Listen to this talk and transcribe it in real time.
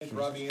is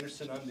Robbie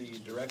Anderson. I'm the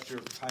director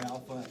of Chi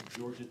Alpha at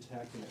Georgia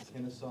Tech and at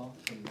Kennesaw.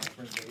 Some of my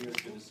friends are here.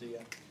 It's good to see you.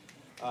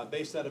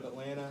 Based out of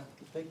Atlanta.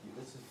 Thank you.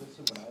 This is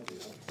what I do.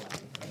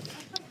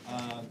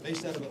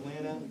 Based out of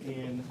Atlanta,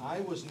 and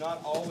I was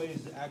not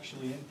always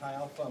actually in Chi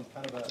Alpha. I'm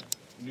kind of a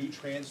new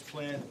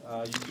transplant.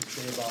 You could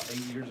say about 8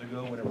 years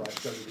ago, whenever I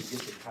started to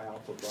get the Chi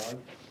Alpha bug.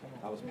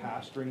 I was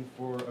pastoring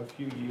for a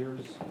few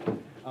years.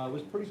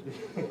 Was pretty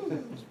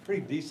was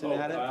pretty decent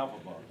at it.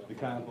 The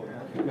Chi Alpha,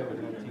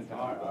 COVID-19 Chi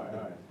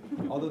Alpha.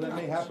 Although that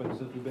may happen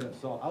since we've been at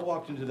Salt. I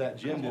walked into that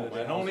gym the other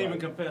day. Don't even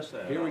confess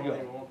that. Here we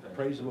go.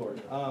 Praise the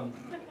Lord.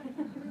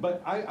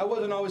 But I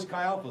wasn't always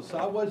Chi Alpha, so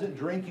I wasn't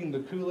drinking the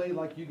Kool-Aid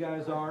like you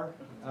guys are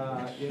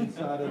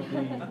inside of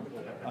the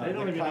They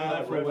don't even know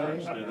that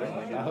reference, do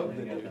they? I hope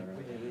they do.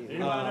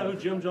 Anybody know who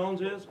Jim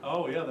Jones is?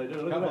 Oh, yeah, they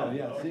do. Look Come at on,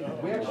 that. yeah. See,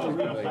 we actually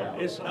read that.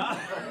 It's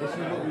This is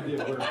what we do.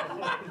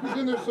 He's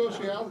in their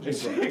sociology.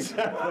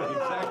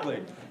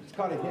 Exactly. It's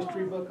called a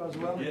history book as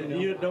well. Yeah,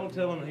 you don't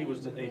tell him he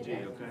was the AG,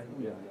 okay?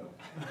 Yeah.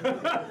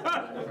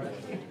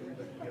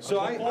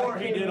 So before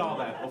he did all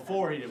that,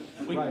 before he did,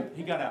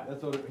 he got out.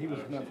 That's what he was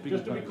not speaking.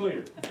 Just to be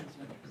clear.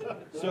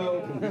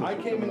 So I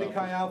came into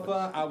Chi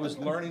Alpha. I was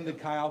learning the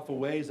Chi Alpha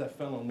ways. I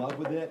fell in love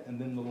with it, and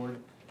then the Lord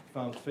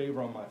found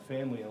favor on my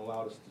family and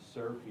allowed us to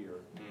serve here.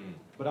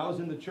 But I was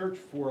in the church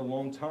for a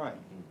long time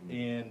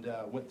and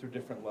went through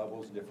different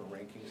levels, different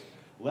rankings.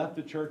 Left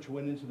the church,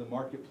 went into the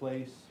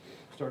marketplace,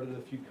 started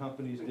a few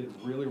companies, did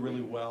really,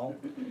 really well.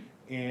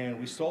 And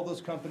we sold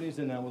those companies,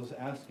 and I was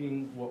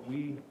asking what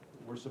we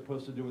were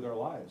supposed to do with our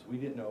lives. We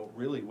didn't know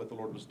really what the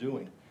Lord was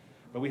doing.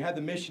 But we had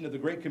the mission of the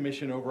Great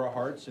Commission over our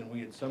hearts, and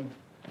we had some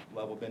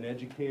level been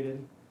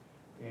educated,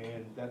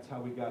 and that's how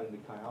we got into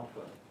Chi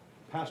Alpha.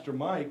 Pastor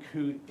Mike,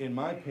 who in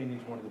my opinion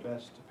is one of the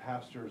best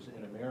pastors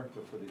in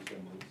America for the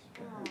assemblies.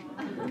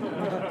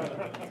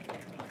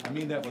 I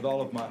mean that with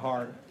all of my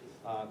heart,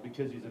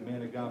 because he's a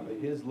man of God, but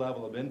his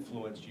level of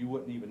influence, you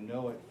wouldn't even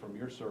know it from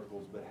your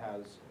circles, but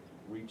has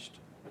reached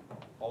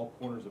all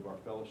corners of our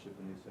fellowship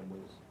in the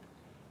assemblies.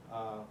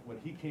 When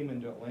he came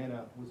into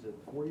Atlanta, was it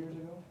 4 years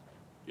ago?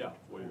 Yeah,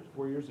 4 years.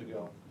 4 years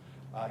ago.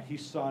 He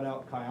sought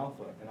out Chi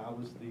Alpha, and I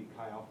was the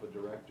Chi Alpha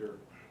director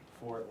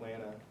for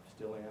Atlanta,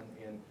 still am,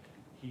 and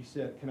he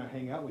said, "Can I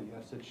hang out with you?"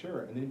 And I said,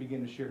 "Sure." And then he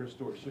began to share his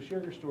story. So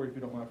share your story, if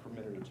you don't mind, for a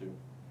minute or two.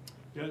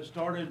 Yeah, it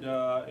started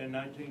in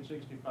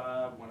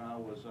 1965 when I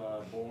was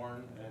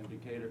born in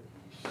Decatur.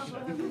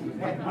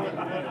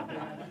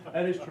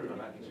 That is true,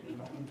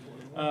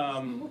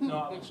 1965.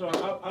 No, so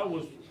I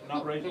was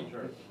not raised in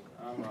church.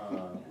 I'm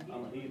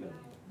a heathen.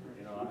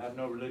 You know, I have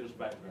no religious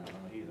background.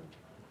 I'm a heathen.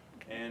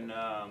 And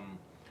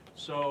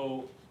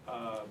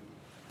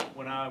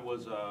when I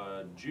was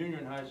a junior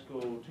in high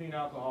school, teen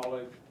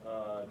alcoholic,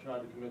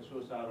 tried to commit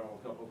suicide on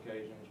a couple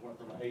occasions, went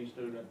from an A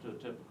student to a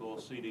typical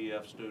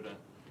CDF student,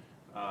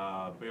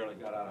 barely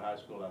got out of high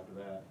school after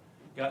that.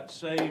 Got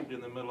saved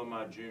in the middle of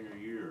my junior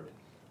year.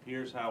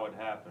 Here's how it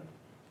happened.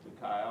 The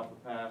Chi Alpha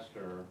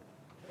pastor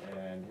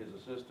and his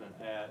assistant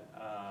at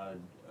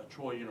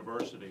Troy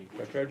University.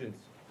 Trojans.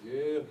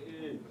 Yeah.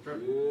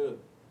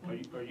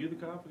 Are you the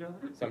Chi Alpha guy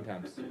there?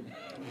 Sometimes.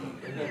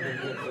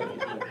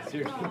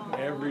 Seriously,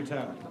 every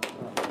time.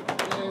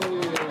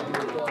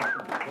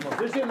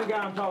 This isn't the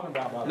guy I'm talking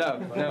about, by the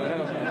way. No.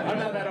 I'm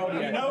not that old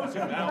yet. He knows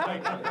him, Al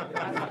Baker.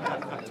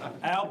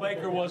 Al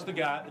Baker was the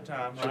guy at the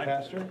time, right?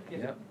 Pastor?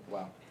 Yep.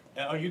 Wow.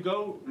 You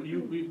go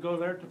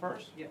there to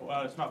First? Yeah.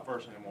 Well, it's not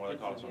First anymore. They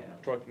call it something.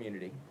 Troy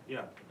Community.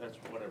 Yeah, that's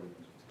whatever it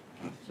is.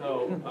 So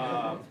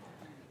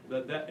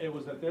it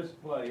was at this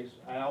place.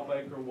 Al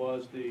Baker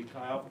was the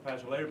Chi Alpha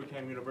pastor. Later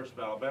became University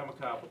of Alabama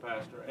Chi Alpha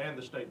pastor and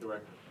the state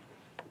director.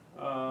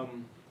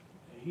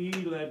 He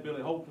led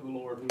Billy Holt to the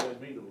Lord, who led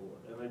me to the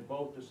Lord, and they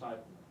both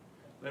discipled me.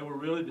 They were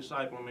really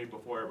discipling me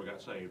before I ever got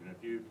saved. And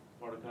if you're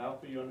part of Chi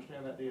Alpha, you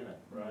understand that DNA,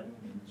 right?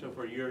 So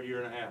for a year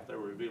and a half, they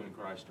were revealing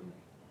Christ to me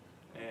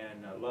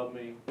and loved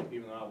me,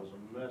 even though I was a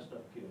messed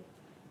up kid.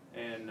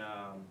 And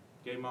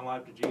gave my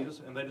life to Jesus,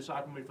 and they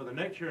discipled me for the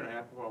next year and a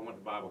half before I went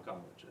to Bible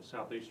college at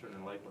Southeastern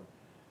in Lakeland.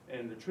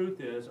 And the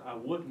truth is, I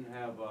wouldn't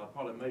have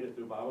probably made it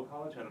through Bible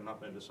college had I not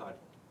been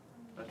discipled.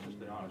 That's just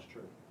the honest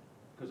truth.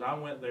 Because I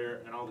went there,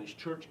 and all these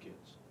church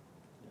kids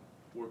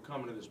were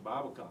coming to this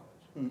Bible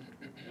college.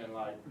 And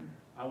like,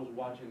 I was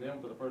watching them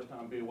for the first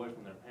time be away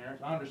from their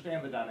parents. I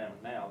understand the dynamic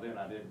now, then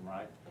I didn't,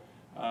 right?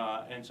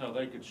 And so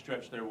they could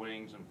stretch their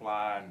wings and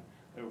fly, and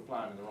they were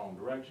flying in the wrong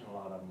direction, a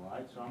lot of them,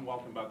 right? So I'm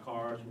walking by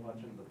cars,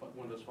 watching the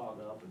windows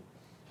fog up, and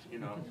you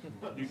know,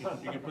 you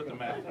can put the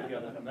map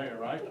together from there,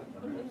 right?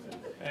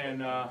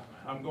 And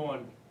I'm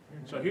going,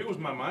 so here was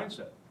my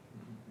mindset.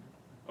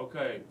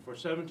 Okay, for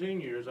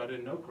 17 years I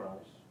didn't know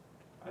Christ.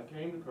 I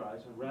came to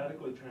Christ and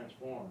radically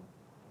transformed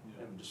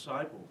and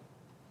discipled.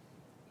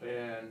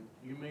 And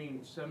you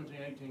mean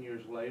 17, 18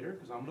 years later,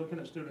 because I'm looking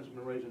at students who've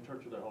been raised in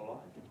church their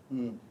whole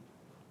life.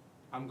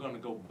 I'm going to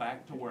go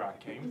back to where I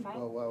came from?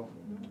 Oh, wow.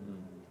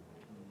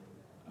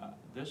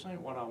 This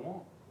ain't what I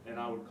want. And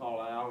I would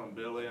call Al and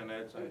Billy, and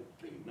they'd say,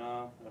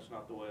 no, that's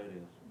not the way it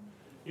is.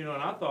 You know,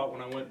 and I thought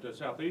when I went to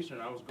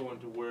Southeastern, I was going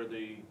to where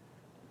the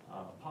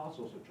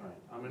apostles have trained.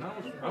 I mean,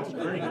 I was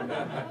green.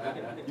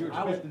 You were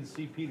expecting to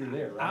see Peter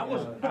there, right? I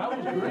was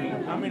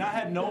green. I mean,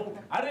 I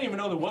didn't even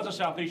know there was a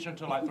Southeastern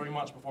until like 3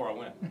 months before I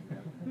went.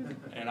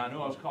 And I knew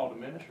I was called to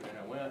ministry, and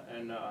I went,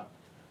 and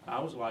I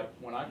was like,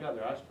 when I got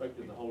there, I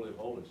expected the Holy of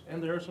Holies.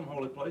 And there are some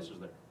holy places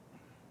there,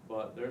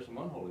 but there are some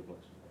unholy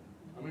places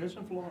there. I mean, it's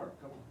in Florida,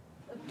 come on.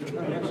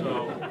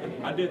 So,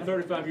 I did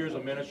 35 years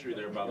of ministry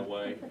there, by the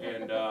way,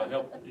 and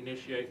helped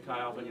initiate Chi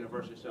Alpha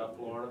University of South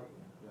Florida.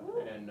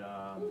 And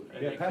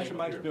Yeah, Pastor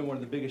Mike's been one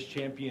of the biggest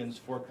champions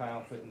for Chi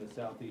Alpha in the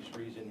Southeast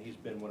region. He's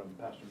been one of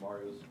Pastor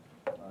Mario's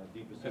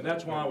deepest. And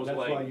that's why I was That's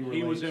why you late. were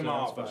He late, was in so my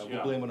that's office, fine. yeah,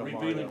 We'll blame it on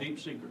revealing Mario. deep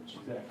secrets.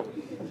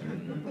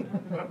 Exactly.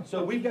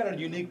 So we've got a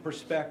unique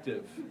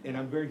perspective, and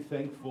I'm very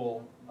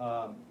thankful.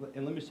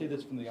 And let me say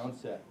this from the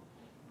onset.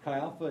 Chi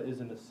Alpha is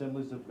an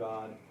Assemblies of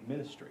God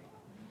ministry.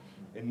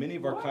 And many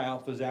of our Chi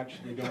Alphas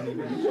actually don't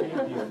even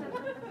champion,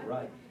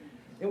 right?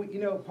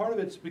 And part of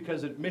it's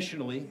because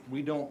missionally,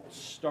 we don't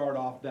start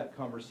off that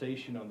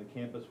conversation on the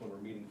campus when we're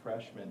meeting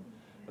freshmen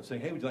of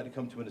saying, hey, would you like to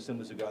come to an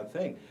Assemblies of God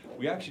thing?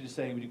 We actually just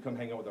say, would you come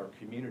hang out with our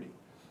community?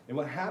 And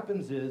what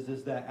happens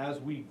is that as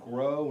we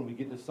grow and we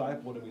get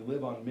discipled and we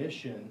live on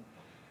mission,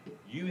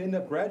 you end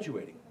up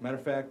graduating. Matter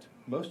of fact,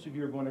 most of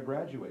you are going to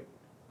graduate,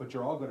 but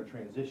you're all going to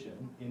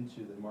transition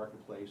into the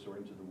marketplace or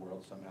into the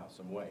world somehow,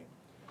 some way.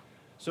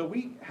 So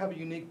we have a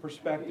unique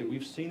perspective.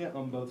 We've seen it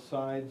on both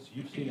sides.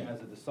 You've seen it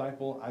as a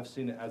disciple. I've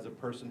seen it as a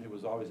person who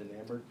was always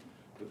enamored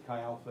with Chi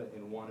Alpha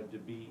and wanted to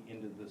be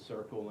into the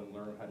circle and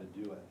learn how to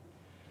do it.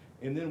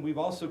 And then we've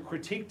also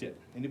critiqued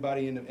it.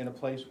 Anybody in a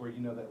place where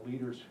you know that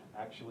leaders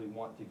actually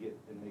want to get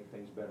and make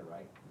things better,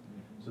 right?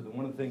 So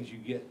one of the things you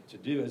get to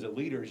do as a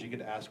leader is you get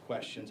to ask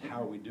questions,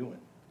 how are we doing?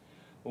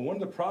 Well, one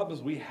of the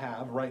problems we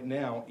have right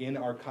now in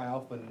our Chi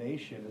Alpha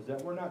nation is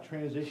that we're not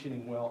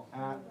transitioning well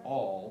at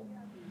all.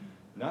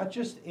 Not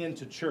just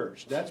into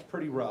church, that's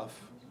pretty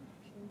rough,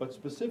 but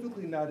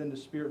specifically not into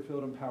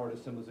Spirit-filled, empowered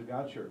Assemblies of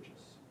God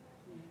churches.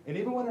 And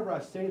even whenever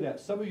I say that,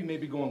 some of you may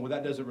be going, well,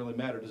 that doesn't really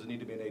matter. Does it need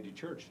to be an AG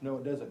church? No,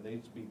 it doesn't. It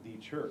needs to be the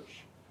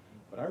church.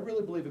 But I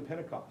really believe in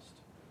Pentecost.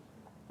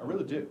 I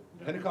really do.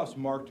 Pentecost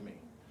marked me.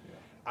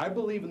 I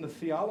believe in the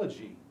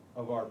theology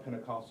of our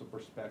Pentecostal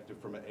perspective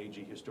from an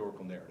AG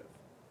historical narrative.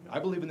 I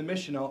believe in the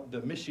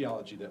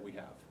missiology that we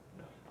have.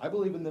 I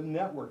believe in the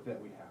network that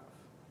we have.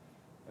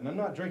 And I'm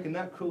not drinking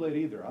that Kool-Aid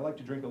either. I like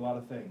to drink a lot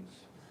of things.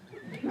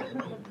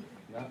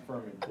 Not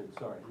fermented,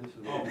 sorry. This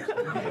is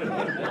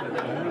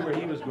I knew where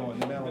he was going,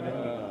 the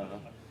Alabama.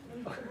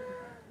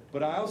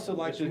 But I also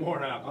like to more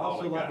an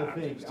alcoholic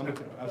think.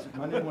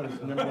 My number one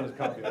is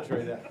coffee, I'll tell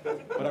you that.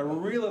 But I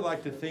really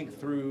like to think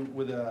through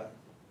with a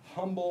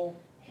humble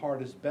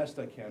heart as best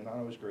I can, not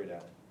always great at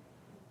it,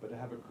 but to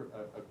have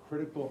a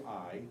critical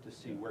eye to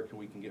see where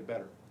we can get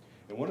better.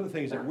 And one of the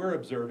things that we're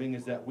observing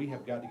is that we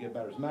have got to get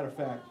better. As a matter of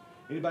fact,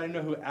 anybody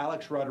know who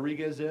Alex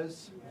Rodriguez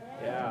is?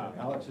 Yeah.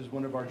 Alex is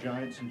one of our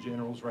giants and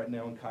generals right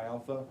now in Chi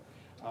Alpha.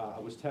 I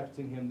was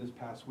texting him this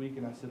past week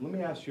and I said, let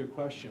me ask you a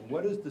question.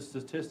 What is the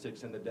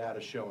statistics and the data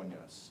showing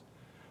us?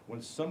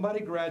 When somebody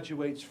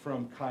graduates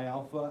from Chi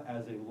Alpha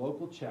as a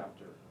local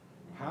chapter,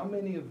 how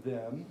many of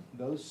them,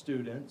 those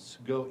students,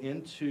 go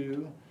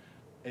into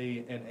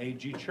an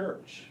AG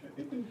church?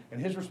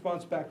 And his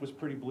response back was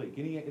pretty bleak.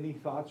 Any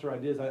thoughts or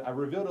ideas? I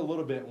revealed a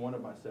little bit in one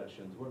of my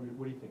sessions. What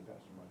do you think,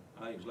 Pastor Mike?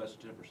 I think it's less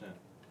than 10%.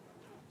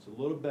 It's a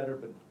little better,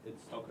 but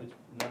it's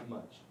not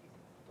much.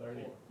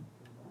 30.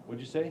 What'd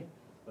you say?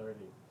 30.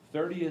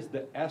 30 is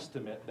the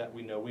estimate that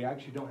we know. We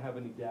actually don't have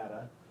any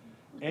data.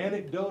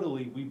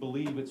 Anecdotally, we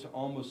believe it's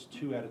almost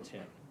 2 out of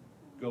 10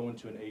 go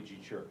into an AG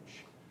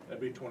church.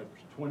 That'd be 20%.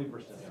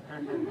 20%.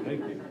 Thank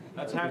you.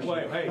 That's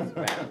halfway. Hey.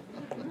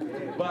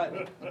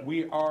 But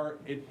we are,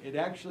 it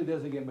actually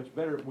doesn't get much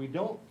better. We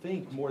don't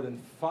think more than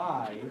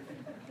 5.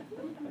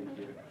 Thank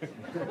you.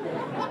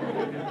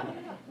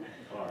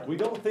 We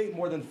don't think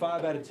more than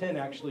 5 out of 10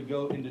 actually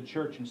go into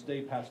church and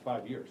stay past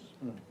 5 years.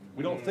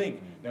 We don't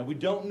think. Now, we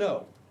don't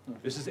know.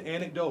 This is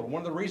anecdotal.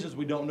 One of the reasons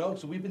we don't know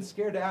is we've been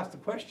scared to ask the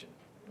question.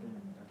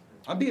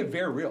 I'm being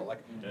very real.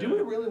 Like, do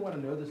we really want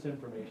to know this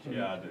information?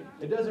 Yeah, I do.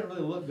 It doesn't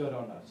really look good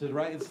on us,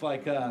 right? It's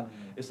like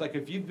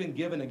if you've been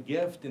given a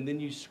gift and then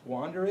you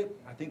squander it.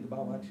 I think the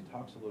Bible actually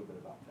talks a little bit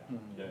about that.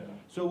 Yeah.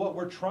 So what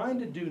we're trying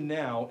to do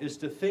now is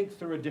to think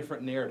through a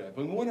different narrative.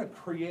 And we want to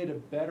create a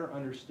better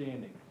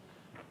understanding.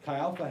 Chi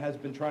Alpha has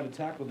been trying to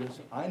tackle this,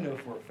 I know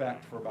for a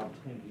fact, for about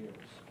 10 years.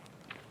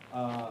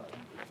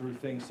 Through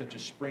things such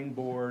as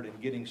Springboard and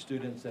getting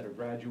students that are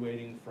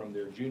graduating from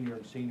their junior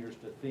and seniors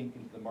to think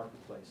into the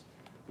marketplace.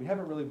 We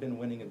haven't really been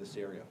winning in this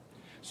area.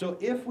 So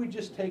if we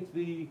just take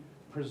the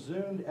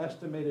presumed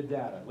estimated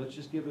data, let's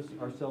just give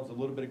ourselves a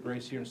little bit of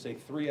grace here and say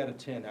 3 out of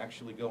 10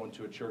 actually go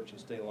into a church and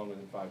stay longer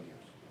than 5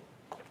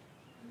 years.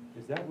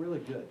 Is that really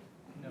good?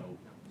 No.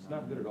 It's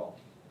not good at all.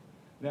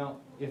 Now,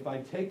 if I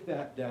take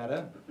that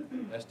data,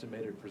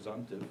 estimated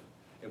presumptive,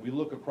 and we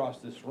look across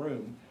this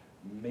room,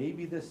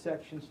 maybe this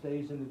section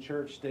stays in the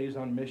church, stays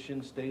on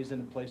mission, stays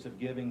in a place of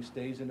giving,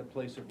 stays in a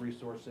place of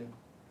resourcing,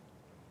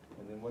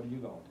 and then what are you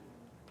going to do?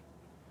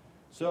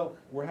 So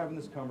we're having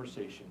this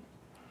conversation.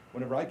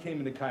 whenever I came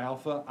into Chi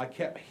Alpha, I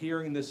kept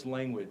hearing this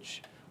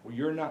language, well,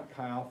 you're not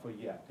Chi Alpha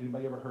yet.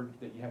 Anybody ever heard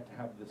that you have to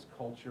have this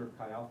culture of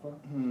Chi Alpha?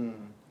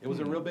 It was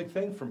a real big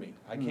thing for me.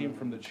 I came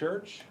from the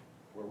church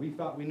where we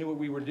thought we knew what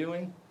we were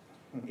doing,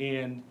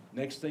 and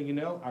next thing you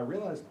know, I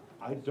realized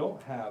I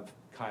don't have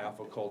Chi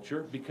Alpha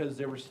culture because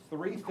there was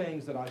 3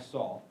 things that I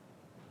saw.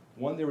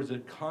 One, there was a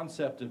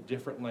concept of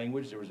different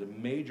language. There was a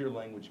major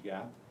language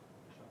gap.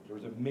 There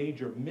was a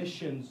major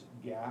missions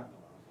gap.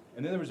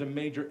 And then there was a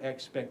major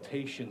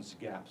expectations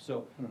gap.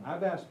 So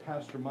I've asked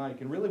Pastor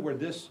Mike, and really where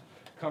this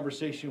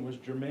conversation was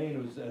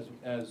germane was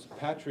as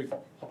Patrick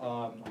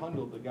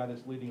Hundle, the guy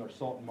that's leading our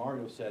Salt and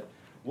Mario, said,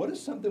 what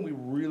is something we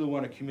really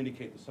want to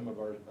communicate to some of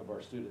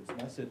our students?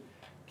 And I said,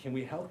 can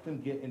we help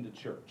them get into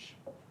church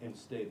and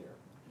stay there?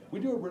 We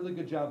do a really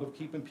good job of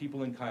keeping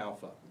people in Chi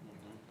Alpha.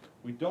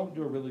 We don't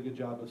do a really good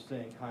job of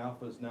saying Chi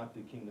Alpha is not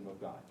the kingdom of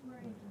God.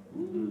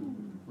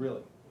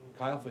 Really.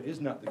 Chi Alpha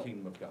is not the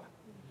kingdom of God.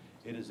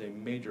 It is a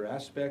major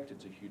aspect.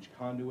 It's a huge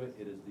conduit.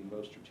 It is the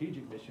most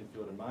strategic mission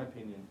field, in my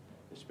opinion,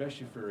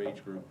 especially for your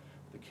age group.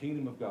 The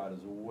kingdom of God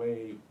is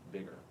way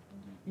bigger.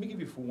 Let me give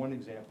you for one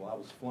example. I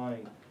was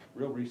flying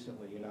real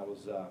recently, and I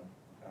was,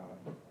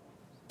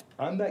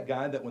 I'm that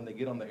guy that when they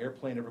get on the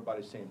airplane,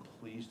 everybody's saying,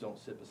 please don't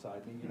sit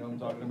beside me. You know what I'm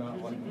talking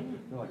about? Like,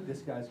 they're like,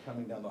 this guy's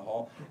coming down the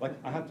hall. Like,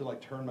 I have to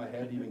like turn my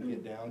head to even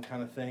get down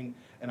kind of thing.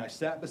 And I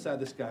sat beside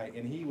this guy,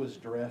 and he was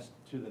dressed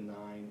to the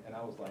 9, and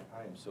I was like,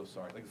 I am so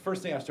sorry. Like, the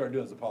first thing I started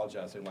doing is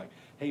apologizing, like,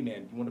 hey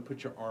man, you want to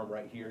put your arm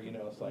right here? You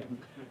know, it's like,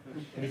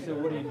 and he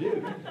said, what do you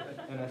do?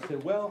 And I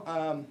said, well,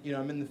 you know,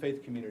 I'm in the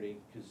faith community,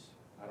 because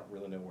I don't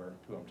really know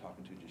who I'm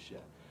talking to just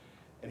yet.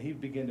 And he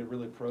began to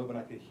really probe, and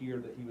I could hear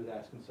that he was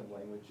asking some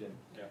language. And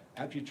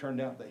actually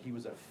turned out that he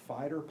was a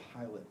fighter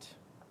pilot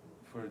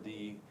for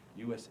the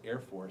U.S. Air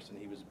Force, and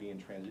he was being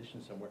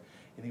transitioned somewhere.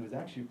 And he was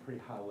actually a pretty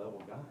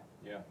high-level guy.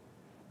 Yeah.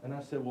 And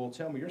I said, well,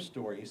 tell me your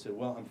story. He said,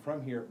 well, I'm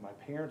from here. My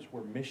parents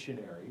were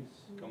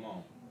missionaries. Come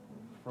on.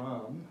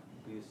 From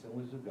the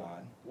Assemblies of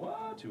God.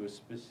 What? To a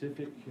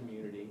specific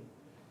community,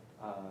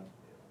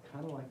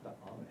 kind of like the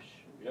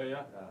Amish.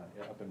 Yeah.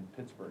 Up in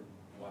Pittsburgh.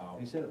 Wow.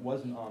 He said it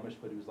wasn't Amish,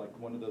 but it was like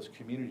one of those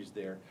communities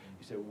there.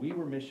 He said, we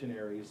were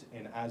missionaries,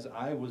 and as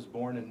I was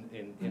born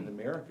in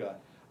America,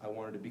 I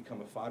wanted to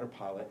become a fighter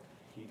pilot.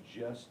 He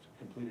just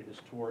completed his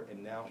tour,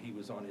 and now he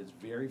was on his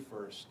very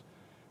first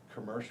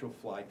commercial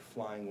flight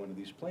flying one of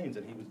these planes,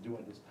 and he was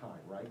doing his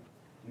time, right?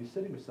 And he's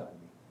sitting beside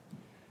me.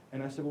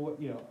 And I said, well,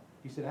 you know,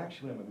 he said,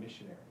 actually, I'm a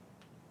missionary.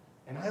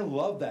 And I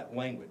love that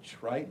language,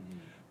 right?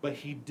 But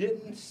he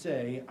didn't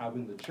say, I'm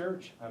in the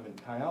church, I'm in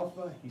Chi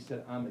Alpha. He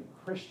said, I'm a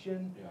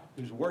Christian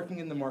who's working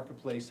in the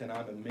marketplace, and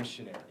I'm a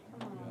missionary.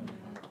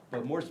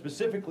 But more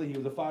specifically, he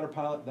was a fighter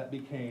pilot that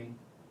became,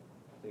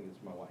 I think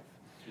it's my wife.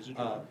 Is it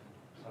I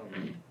don't know.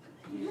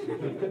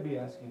 He could be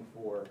asking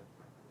for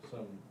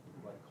some,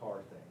 like,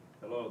 car thing.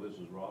 Hello, this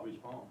is Robbie's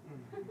phone.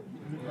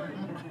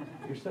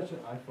 You're such an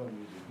iPhone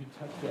user. You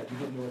touched that, you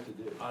didn't know what to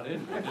do. I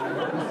didn't.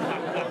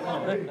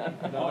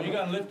 Oh, you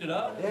gotta lift it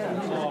up? Yeah,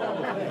 that's the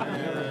whole thing.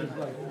 It's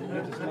like, you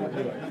just not do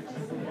it.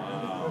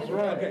 Wow. That's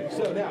right. Okay,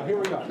 so now, here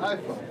we are.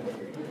 iPhone.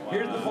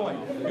 Here's the point.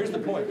 Here's the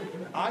point.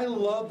 I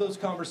love those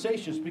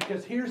conversations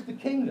because here's the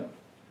kingdom.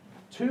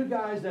 2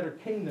 guys that are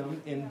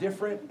kingdom in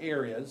different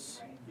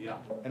areas. Yeah.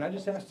 And I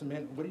just asked him,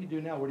 man, what do you do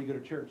now? Where do you go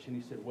to church? And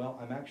he said, well,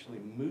 I'm actually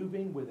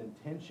moving with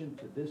intention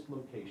to this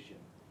location.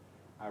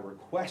 I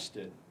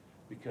requested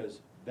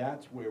because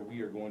that's where we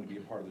are going to be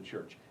a part of the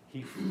church.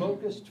 He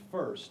focused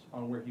first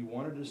on where he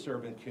wanted to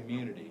serve in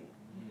community,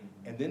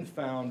 and then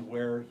found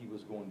where he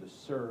was going to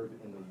serve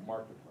in the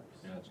marketplace.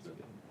 Yeah, that's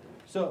good.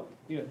 So,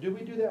 you know, do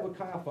we do that with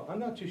Chi Alpha? I'm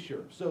not too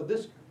sure. So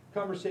this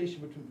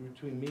conversation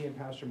between me and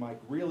Pastor Mike,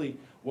 really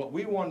what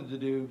we wanted to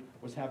do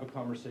was have a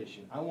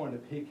conversation. I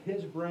wanted to pick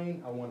his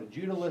brain. I wanted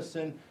you to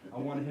listen. I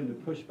wanted him to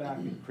push back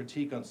and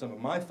critique on some of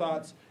my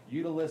thoughts,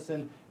 you to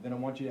listen. Then I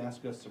want you to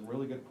ask us some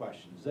really good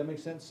questions. Does that make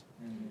sense?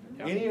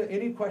 Yeah.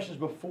 Any questions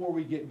before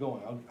we get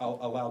going? I'll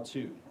allow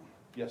 2.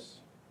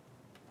 Yes.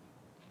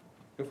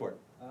 Go for it.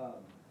 I've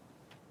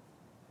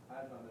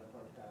not been a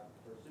part of CAP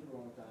for a super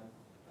long time,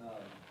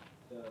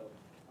 so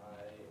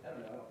I don't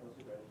know, I don't feel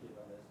super educated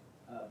on this,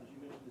 but you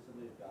mentioned the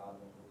Assembly of God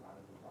multiple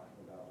times when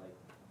talking about like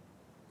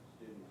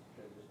students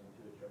transitioning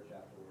to a church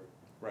afterward.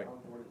 Right. How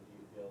important do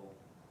you feel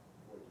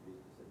for it to be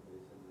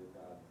specifically Assembly of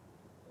God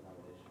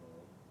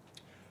denominationally?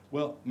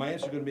 Well, my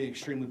answer is going to be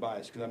extremely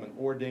biased because I'm an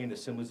ordained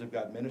Assemblies of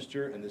God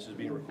minister, and this is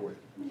being recorded.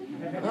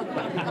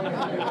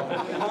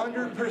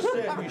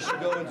 100% you should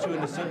go into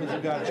an Assemblies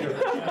of God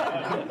church.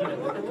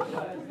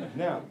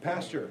 Now,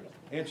 Pastor,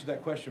 answer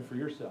that question for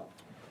yourself.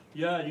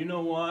 Yeah, you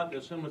know what? The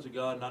Assemblies of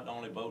God, not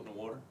only boat in the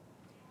water,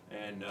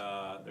 and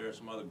there are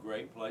some other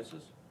great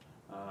places.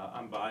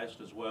 I'm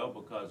biased as well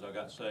because I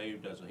got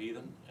saved as a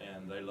heathen,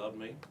 and they loved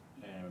me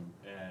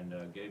and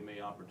gave me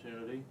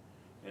opportunity.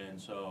 And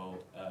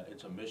so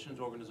it's a missions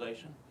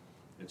organization.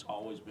 It's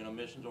always been a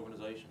missions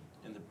organization.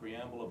 In the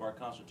preamble of our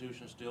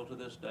Constitution, still to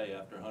this day,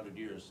 after 100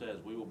 years,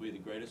 says we will be the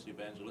greatest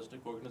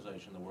evangelistic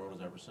organization the world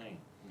has ever seen.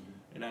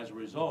 And as a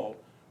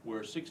result,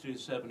 we're 60 to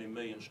 70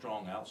 million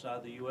strong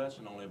outside the U.S.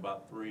 and only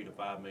about 3 to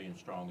 5 million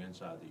strong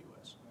inside the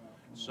U.S.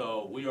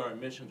 So we are a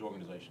missions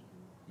organization,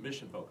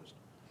 mission focused.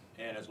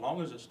 And as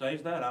long as it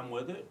stays that, I'm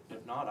with it.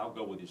 If not, I'll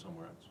go with you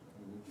somewhere else.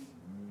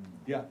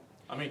 Yeah.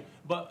 I mean,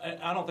 but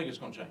I don't think it's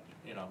gonna change,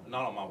 you know,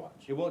 not on my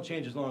watch. It won't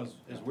change as long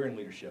as we're in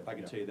leadership, I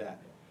can tell you that.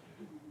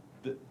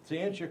 To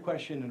answer your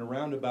question in a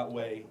roundabout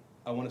way,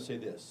 I want to say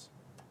this.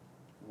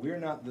 We're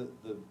not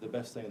the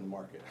best thing in the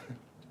market.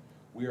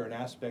 We are an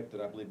aspect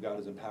that I believe God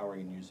is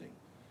empowering and using.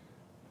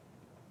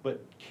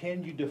 But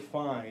can you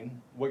define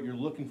what you're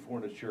looking for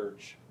in a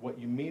church, what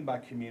you mean by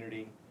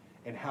community,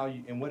 and how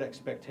you, and what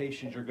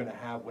expectations you're going to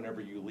have whenever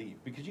you leave?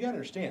 Because you got to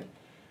understand,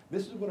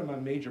 this is one of my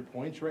major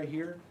points right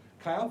here.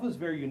 Chi Alpha is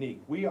very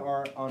unique. We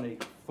are on a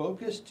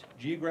focused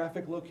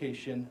geographic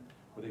location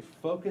with a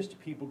focused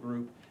people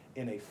group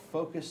in a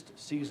focused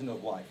season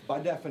of life. By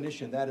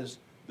definition, that is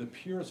the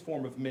purest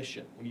form of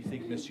mission when you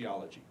think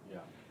missiology. Yeah.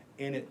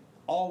 And it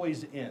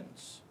always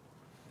ends.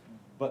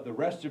 But the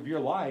rest of your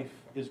life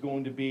is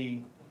going to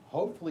be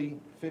hopefully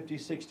 50,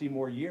 60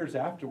 more years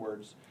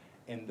afterwards.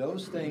 And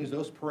those things,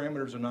 those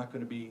parameters are not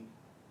going to be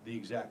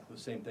the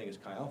same thing as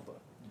Chi Alpha.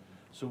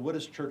 So what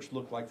does church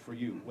look like for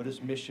you? What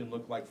does mission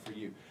look like for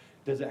you?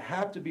 Does it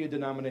have to be a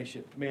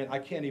denomination? Man, I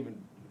can't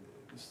even,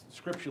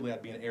 scripturally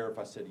I'd be in error if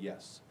I said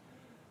yes.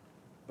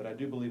 But I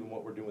do believe in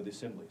what we're doing with the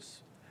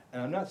assemblies.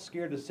 And I'm not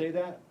scared to say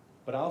that,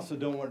 but I also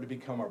don't want it to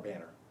become our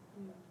banner.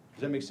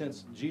 Does that make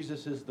sense?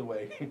 Jesus is the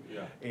way.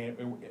 Yeah.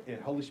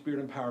 And Holy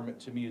Spirit empowerment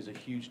to me is a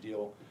huge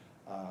deal.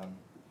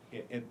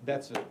 And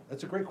that's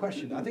a great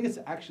question. I think it's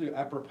actually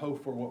apropos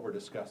for what we're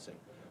discussing.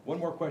 One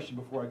more question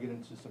before I get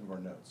into some of our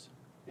notes.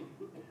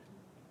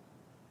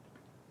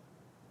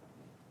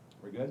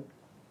 We're good?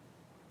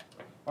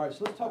 All right,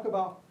 so let's talk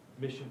about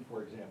mission,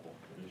 for example.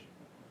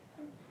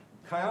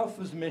 Chi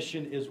Alpha's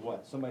mission is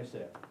what? Somebody say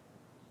it.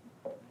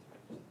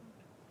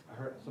 I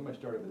heard somebody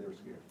started, but they were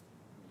scared.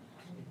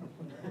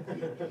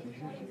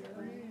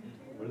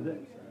 What is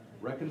it?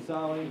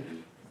 Reconciling,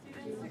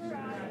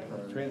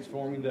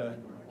 transforming the...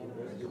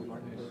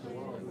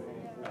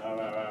 All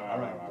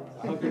right.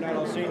 I hope you're not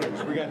all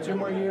seniors. We got 2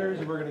 more years,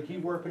 and we're going to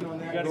keep working on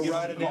that. You gotta Go give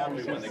write them it down.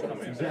 coffee when they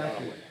come in.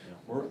 Exactly.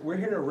 We're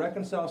here to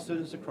reconcile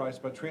students to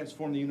Christ by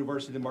transforming the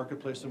university, the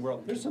marketplace, and the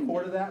world. There's some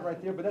more to that right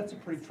there, but that's a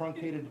pretty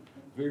truncated,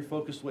 very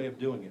focused way of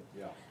doing it.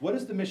 Yeah. What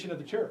is the mission of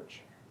the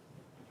church?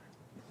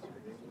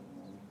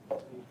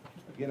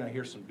 Again, I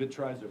hear some good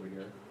tries over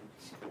here.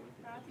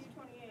 Matthew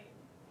 28,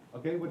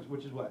 Okay,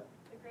 which is what?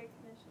 the Great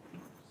Commission.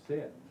 Say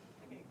it.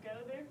 Okay, go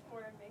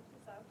therefore and make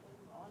disciples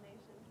of all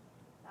nations,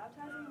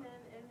 baptizing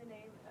them in the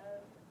name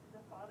of the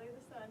Father,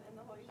 the Son, and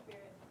the Holy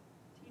Spirit,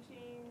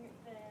 teaching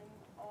them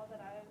all that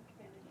I have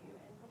commanded you,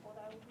 and behold,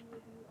 I will be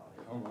with you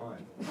always. Oh my.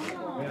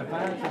 Man, if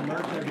I had some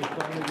merch, I'd be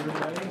playing it your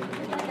way.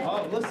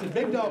 Oh, listen,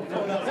 Big Dog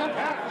pulled out some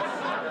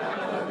hats.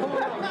 Hold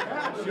on,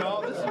 hats,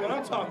 y'all. This is what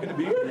I'm talking to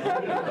be. You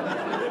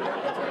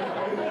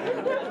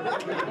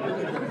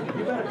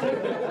better take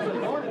that as a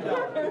Lord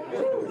dog.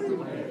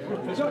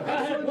 So, If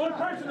I had one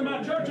person in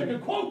my church that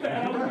could quote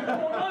that, I would get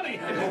more money.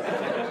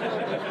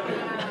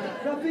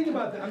 now think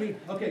about that. I mean,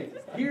 okay,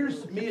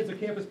 here's me as a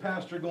campus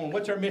pastor going,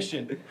 what's our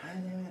mission?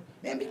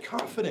 Man, be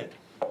confident.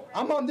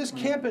 I'm on this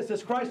campus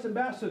as Christ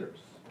ambassadors.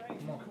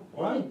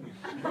 Right?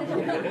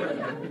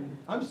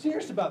 I'm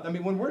serious about that. I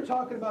mean, when we're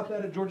talking about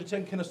that at Georgia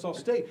Tech, Kennesaw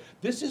State,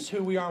 this is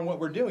who we are and what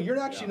we're doing. You're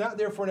actually not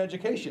there for an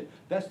education.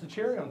 That's the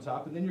cherry on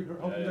top, and then you're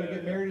hopefully going to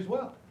get married as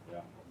well. Yeah.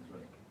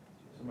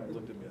 Somebody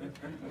looked at me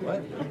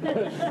like, what?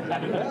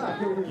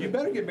 Yeah, you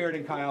better get married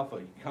in Chi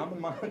Alpha. Common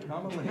mind,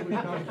 common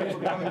language, common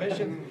people, common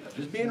mission.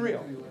 Just being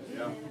real.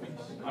 Yeah.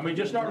 I mean,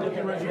 just start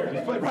looking right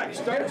here. Right,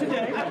 start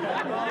today.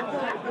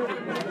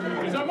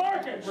 It's a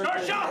market.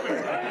 Start shopping.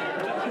 All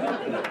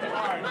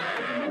right.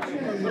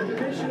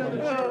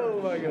 Oh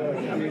my God.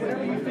 I mean,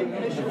 whenever you think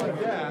mission like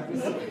that,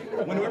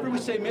 whenever we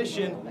say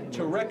mission,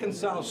 to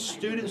reconcile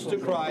students to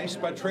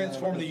Christ by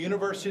transforming the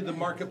university, the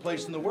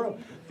marketplace, and the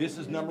world, this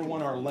is number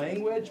one, our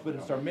language, but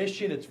it's our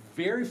mission. It's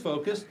very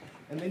focused.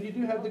 And then you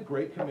do have the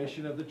Great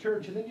Commission of the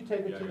church, and then you take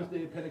it to the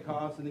day of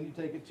Pentecost, and then you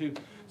take it to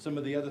some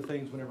of the other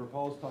things whenever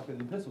Paul's talking in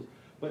the epistles.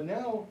 But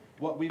now,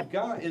 what we've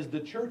got is the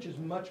church is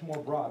much more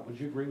broad. Would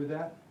you agree with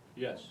that?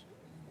 Yes.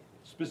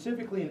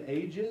 Specifically in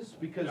ages,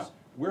 because Yeah.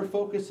 we're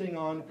focusing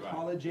on Right.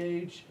 college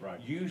age, Right.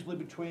 usually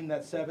between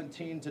that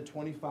 17 to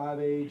 25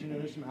 age. You know,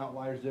 there's some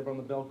outliers there on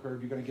the bell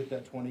curve. You're going to get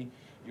that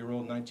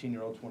 20-year-old,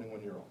 19-year-old,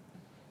 21-year-old.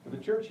 But the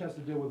church has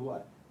to deal with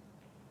what?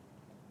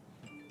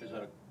 Is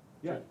that a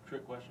Yeah.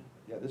 trick question?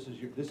 Yeah, this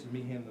is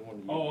me handing the one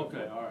to you. Oh,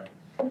 okay, all right.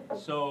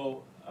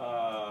 So,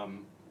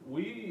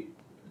 we,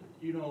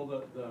 you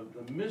know,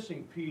 the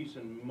missing piece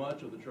in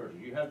much of the churches,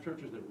 you have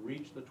churches that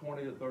reach the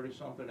 20 to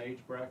 30-something age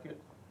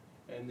bracket,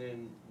 and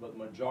then, but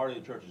the majority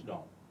of the churches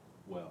don't.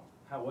 Well,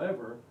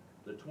 however,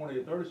 the 20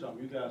 to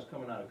 30-something, you guys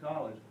coming out of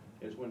college,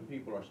 is when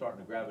people are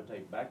starting to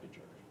gravitate back to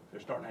church.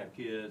 They're starting to have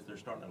kids, they're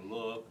starting to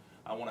look,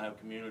 I want to have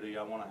community,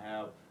 I want to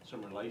have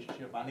some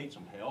relationship, I need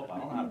some help, I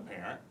don't know how to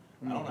parent,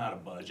 I don't know how to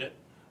budget,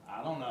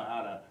 I don't know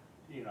how to,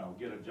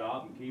 get a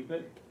job and keep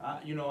it.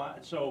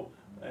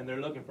 And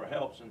they're looking for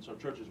helps, and so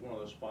church is one of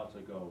those spots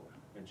they go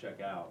and check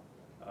out.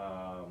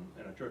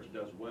 And a church that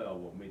does well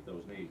will meet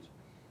those needs.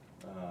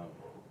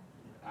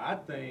 I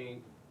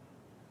think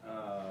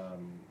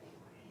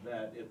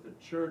that if the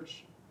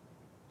church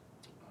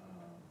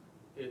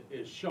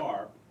is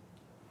sharp,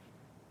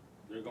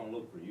 they're gonna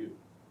look for you.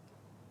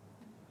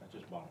 That's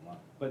just bottom line.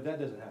 But that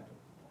doesn't happen.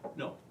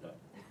 No,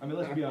 I mean,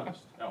 let's be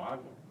honest. no,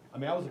 I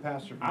mean, I was a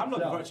pastor for I'm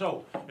looking for,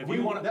 myself. so if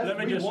you want to, let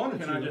me We just,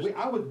 wanted can I to. just?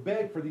 I would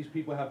beg for these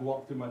people to have to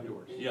walk through my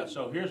doors. Yeah,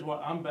 so here's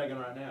what I'm begging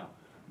right now.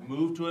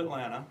 Move to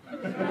Atlanta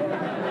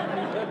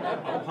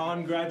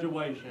upon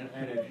graduation,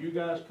 and if you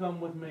guys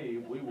come with me,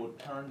 we will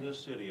turn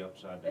this city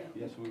upside down.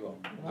 Yes, we will.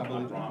 I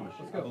promise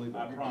you. I believe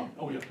I that. promise.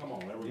 Oh, yeah, come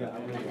on, there we Yeah, I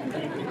go.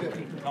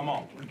 believe Come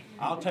on.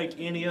 I'll take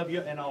any of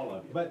you and all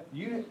of you. But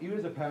you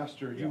as a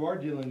pastor, you are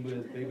dealing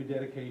with baby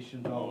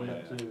dedications all the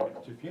way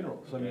up to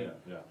funerals. I mean,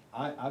 Yeah.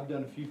 I've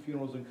done a few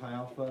funerals in Chi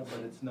Alpha, but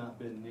it's not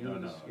been nearly No,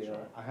 the that's scale.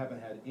 right. I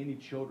haven't had any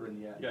children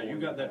yet. Yeah, you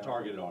born got in that Chi Alpha.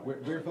 targeted on. We're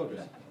very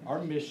focused. Our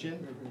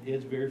mission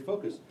is very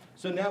focused.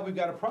 So now we've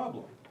got a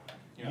problem.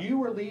 Yeah.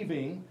 You are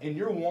leaving and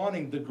you're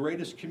wanting the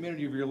greatest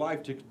community of your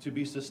life to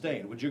be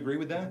sustained. Would you agree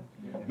with that?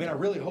 Man, I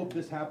really hope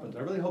this happens. I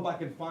really hope I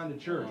can find a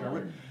church.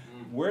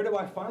 Where do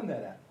I find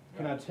that at?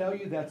 Can I tell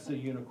you that's a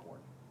unicorn?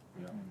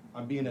 Yeah.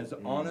 I'm being as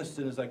honest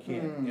and as I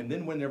can. And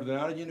then whenever they're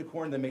not a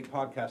unicorn, they make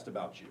podcasts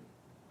about you.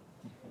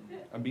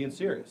 I'm being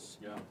serious.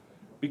 Yeah.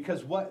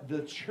 Because what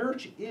the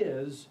church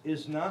is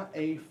not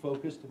a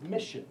focused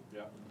mission.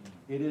 Yeah.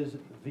 It is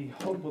the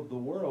hope of the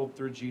world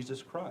through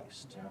Jesus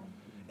Christ. Yeah.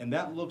 And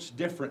that looks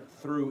different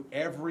through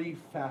every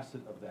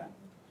facet of that.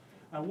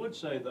 I would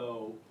say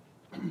though,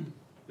 who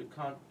asked the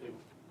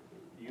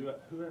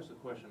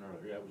question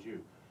earlier? Yeah, it was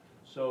you.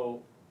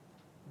 So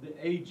the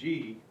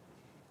AG,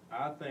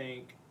 I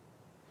think,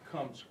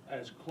 comes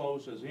as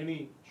close as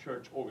any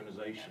church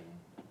organization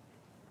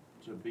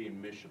to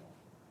being missional.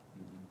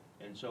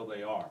 And so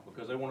they are,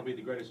 because they want to be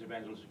the greatest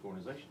evangelistic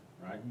organization,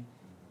 right?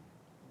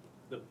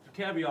 The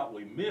caveat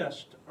we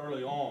missed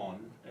early on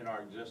in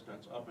our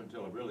existence, up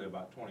until really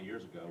about 20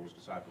 years ago, was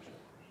discipleship.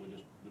 We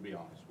just, to be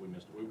honest, we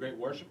missed it. We were great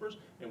worshipers,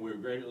 and we were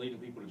great at leading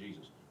people to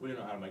Jesus. We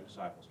didn't know how to make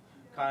disciples.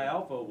 Chi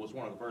Alpha was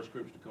one of the first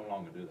groups to come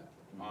along and do that,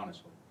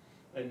 honestly.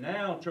 And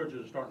now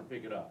churches are starting to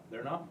pick it up.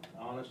 They're not,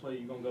 honestly,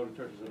 you're going to go to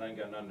churches that ain't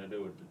got nothing to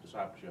do with the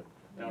discipleship.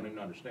 They don't even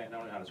understand, they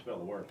don't know how to spell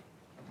the word.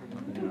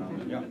 You know?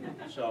 Yeah.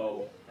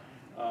 So,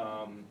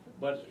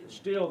 but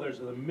still, there's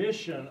the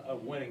mission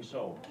of winning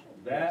souls.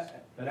 That's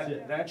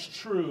it. That's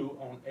true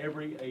on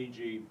every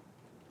AG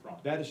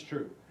front. That is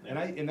true.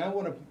 And I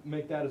want to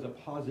make that as a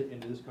posit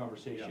into this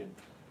conversation.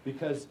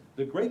 Because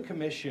the Great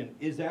Commission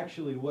is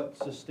actually what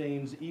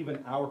sustains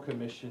even our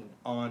commission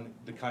on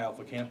the Chi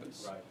Alpha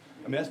campus. Right.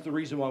 I mean, that's the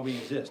reason why we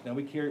exist. Now,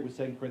 we carry it with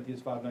 2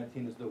 Corinthians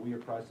 5:19 as though we are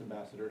Christ's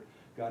ambassador.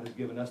 God has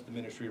given us the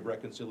ministry of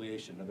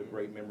reconciliation, another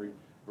great memory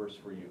verse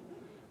for you.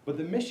 But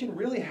the mission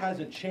really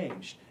hasn't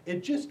changed.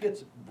 It just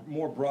gets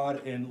more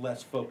broad and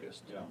less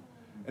focused. Yeah.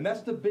 And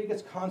that's the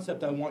biggest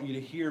concept I want you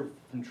to hear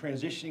from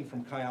transitioning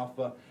from Chi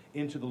Alpha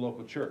into the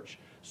local church.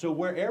 So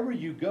wherever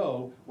you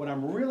go, what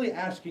I'm really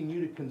asking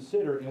you to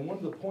consider, and one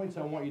of the points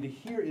I want you to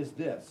hear is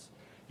this: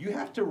 you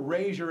have to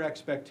raise your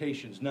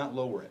expectations, not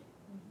lower it.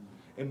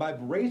 And by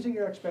raising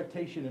your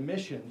expectation in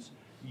missions,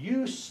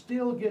 you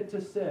still get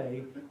to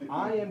say,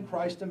 I am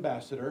Christ's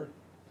ambassador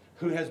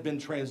who has been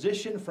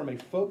transitioned from a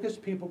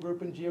focused people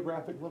group and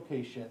geographic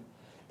location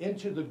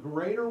into the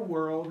greater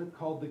world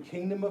called the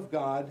kingdom of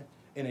God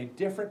in a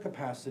different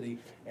capacity,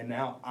 and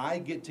now I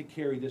get to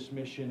carry this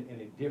mission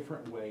in a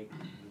different way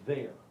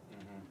there.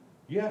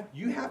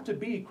 You have to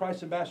be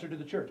Christ's ambassador to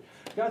the church.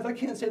 Guys, I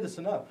can't say this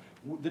enough.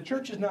 The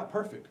church is not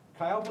perfect.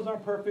 Chi Alphas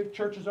aren't perfect.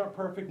 Churches aren't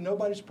perfect.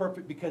 Nobody's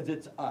perfect because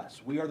it's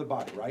us. We are the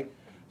body, right?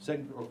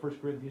 1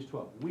 Corinthians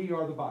 12. We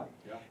are the body.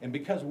 Yeah. And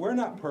because we're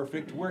not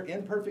perfect, we're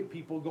imperfect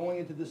people going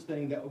into this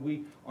thing that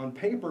we, on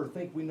paper,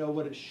 think we know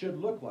what it should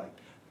look like.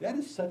 That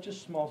is such a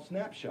small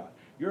snapshot.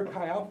 Your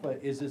Chi Alpha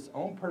is its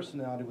own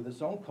personality, with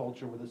its own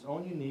culture, with its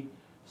own unique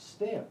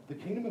stamp. The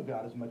kingdom of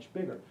God is much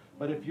bigger.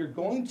 But if you're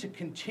going to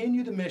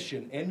continue the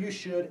mission, and you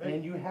should,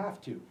 and you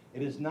have to,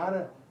 it is not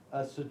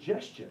a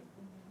suggestion.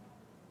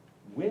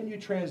 When you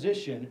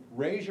transition,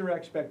 raise your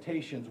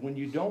expectations. When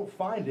you don't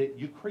find it,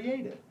 you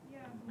create it.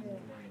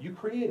 You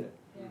create it.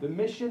 The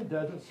mission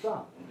doesn't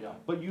stop. Yeah.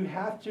 But you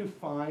have to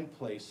find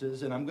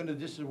places, and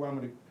this is where I'm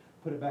going to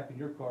put it back in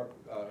your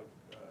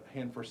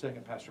hand for a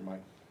second, Pastor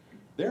Mike.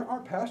 There are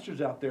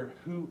pastors out there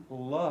who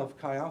love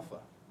Chi Alpha.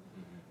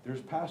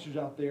 There's pastors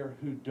out there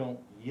who don't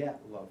yet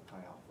love Chi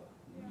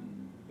Alpha.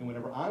 And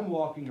whenever I'm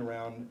walking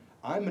around,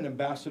 I'm an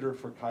ambassador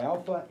for Chi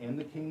Alpha and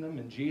the kingdom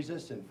and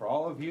Jesus and for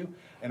all of you.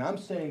 And I'm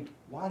saying,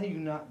 why do you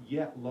not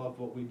yet love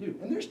what we do?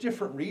 And there's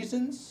different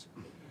reasons.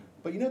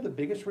 But you know the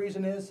biggest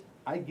reason is,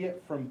 I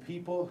get from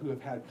people who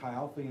have had Chi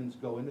Alphians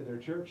go into their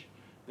church,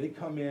 they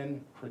come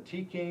in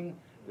critiquing,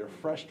 they're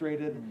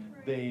frustrated,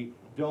 they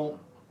don't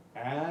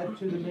add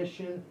to the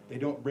mission, they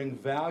don't bring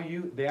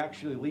value, they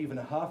actually leave in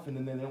a huff and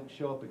then they don't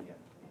show up again.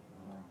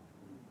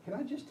 can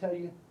I just tell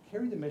you,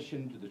 carry the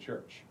mission to the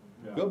church.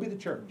 Yeah. Go be the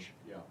church.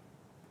 Yeah.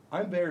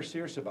 I'm very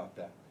serious about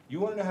that. You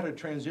want to know how to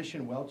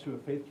transition well to a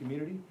faith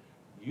community?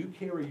 You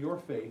carry your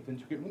faith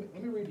into,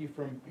 let me read you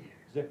from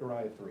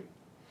Zechariah 3.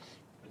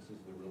 This is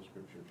the real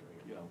scripture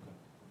right here. Yeah,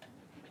 okay.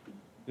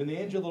 Then the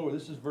angel of the Lord,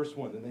 this is verse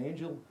 1. Then the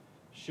angel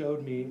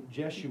showed me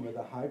Jeshua,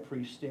 the high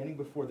priest, standing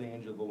before the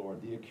angel of the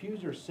Lord. The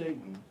accuser,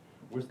 Satan,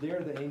 was there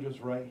at the angel's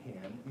right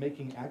hand,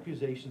 making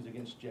accusations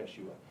against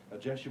Jeshua. Now,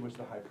 Jeshua was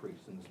the high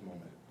priest in this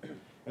moment.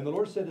 And the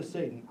Lord said to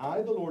Satan,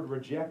 I, the Lord,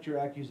 reject your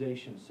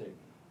accusations, Satan.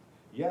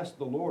 Yes,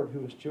 the Lord,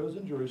 who has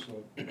chosen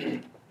Jerusalem,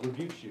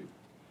 rebukes you.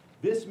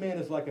 This man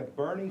is like a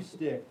burning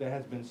stick that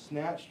has been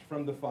snatched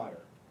from the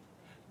fire.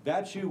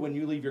 That's you when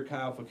you leave your Chi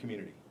Alpha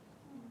community.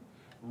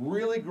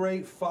 Really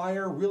great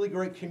fire, really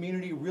great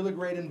community, really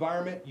great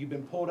environment. You've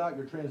been pulled out,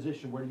 your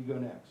transition. Where do you go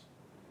next?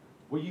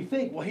 Well, you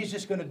think, well, he's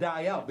just going to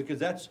die out, because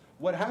that's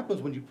what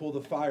happens when you pull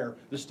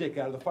the stick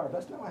out of the fire.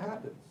 That's not what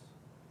happens.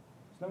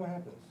 That's not what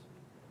happens.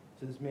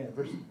 So this man,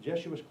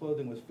 Jeshua's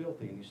clothing was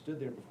filthy, and he stood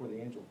there before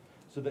the angel.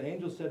 So the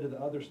angel said to the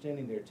other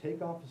standing there,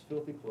 take off his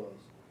filthy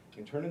clothes.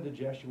 And turning to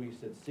Jeshua, he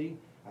said, see,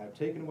 I have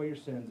taken away your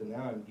sins, and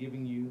now I'm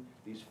giving you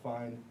these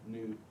fine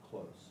new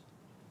clothes.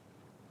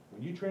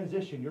 When you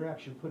transition, you're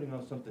actually putting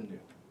on something new.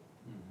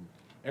 Mm-hmm.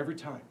 Every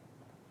time.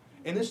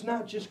 And it's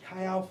not just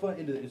Chi Alpha,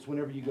 it's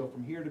whenever you go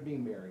from here to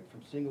being married,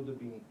 from single to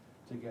being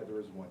together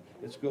as one.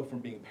 It's go from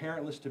being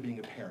parentless to being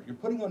a parent. You're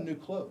putting on new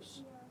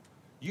clothes.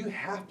 You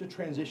have to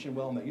transition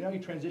well in that. You know how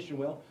you transition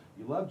well?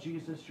 You love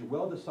Jesus, you're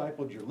well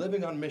discipled, you're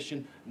living on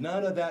mission.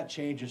 None of that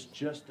changes,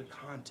 just the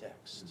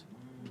context.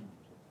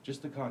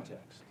 Just the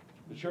context.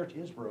 The church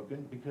is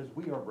broken because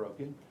we are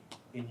broken,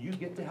 and you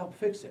get to help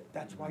fix it.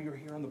 That's why you're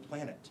here on the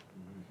planet.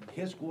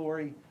 His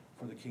glory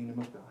for the kingdom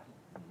of God.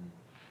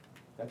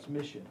 That's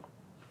mission.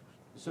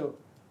 So,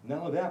 not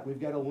only that, we've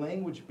got a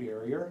language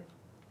barrier.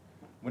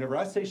 Whenever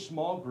I say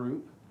small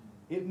group,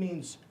 it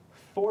means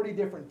 40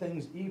 different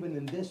things even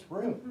in this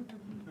room.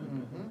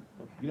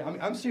 You know,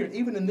 I'm serious.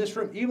 Even in this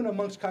room, even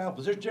amongst Chi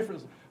Alphas, there's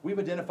difference. We've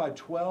identified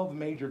 12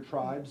 major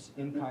tribes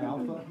in Chi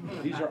Alpha.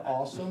 These are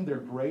awesome. They're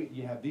great.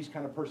 You have these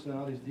kind of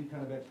personalities, these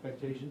kind of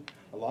expectations.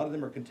 A lot of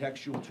them are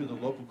contextual to the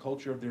local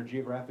culture of their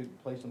geographic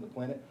place on the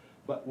planet.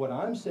 But what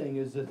I'm saying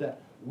is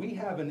that we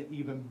have an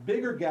even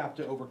bigger gap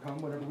to overcome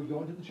whenever we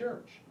go into the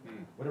church.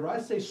 Whenever I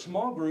say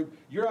small group,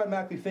 you're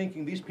automatically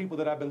thinking these people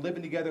that I've been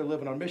living together,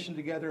 living on mission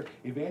together,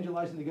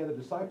 evangelizing together,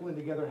 discipling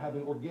together,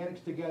 having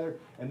organics together,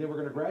 and then we're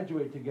going to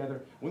graduate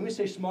together. When we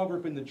say small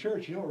group in the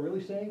church, you know what we're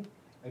really saying?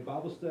 A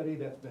Bible study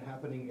that's been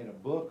happening in a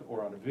book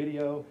or on a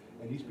video,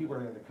 and these people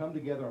are going to come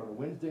together on a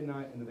Wednesday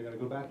night, and then they're going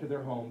to go back to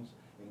their homes.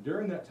 And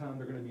during that time,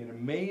 they're going to be an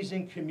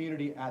amazing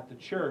community at the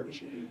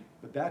church,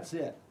 but that's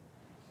it.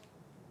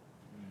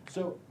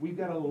 So we've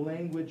got a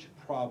language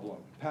problem.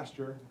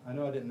 Pastor, I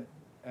know I didn't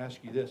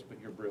ask you this, but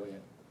you're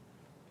brilliant.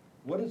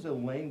 What is a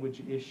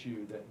language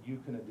issue that you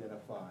can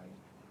identify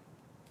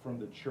from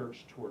the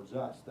church towards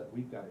us that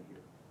we've got to hear?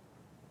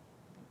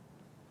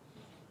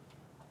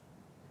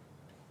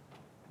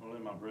 Well,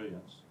 in my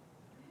brilliance.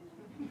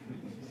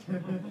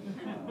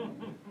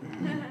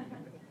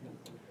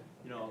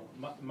 You know,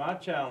 my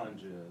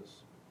challenge is,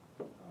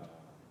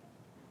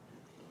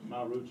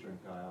 my roots are in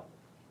Chi Alpha.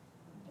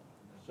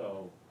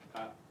 So,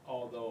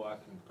 although I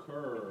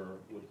concur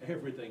with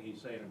everything he's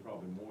saying and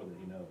probably more than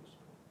he knows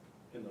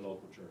in the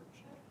local church,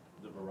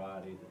 the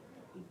variety,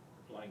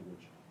 the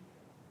language.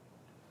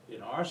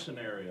 In our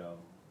scenario,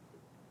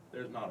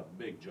 there's not a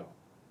big jump.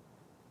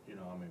 You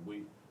know, I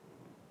mean,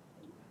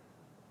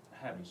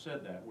 having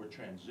said that, we're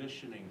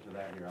transitioning to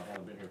that here. I've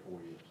only been here 4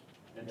 years.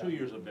 And 2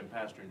 years I've been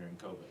pastoring during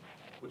COVID,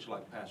 which is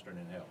like pastoring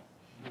in hell.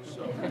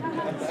 So,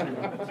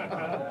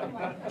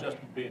 just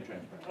being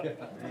transparent.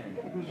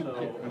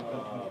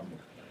 So,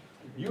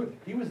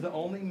 He was the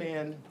only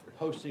man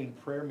hosting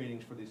prayer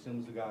meetings for the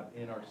Assemblies of God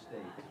in our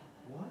state.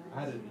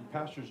 What?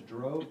 Pastors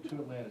drove to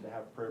Atlanta to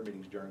have prayer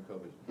meetings during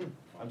COVID.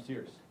 I'm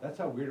serious. That's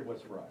how weird it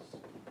was for us.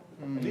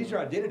 And these are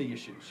identity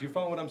issues. You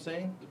follow what I'm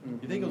saying?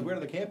 You think it was weird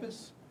on the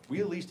campus? We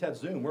at least had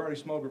Zoom. We're already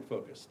small group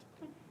focused.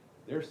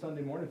 They're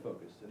Sunday morning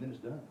focused, and then it's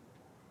done.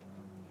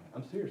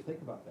 I'm serious.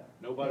 Think about that.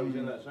 Nobody was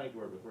in that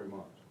sanctuary for 3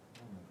 months.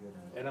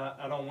 And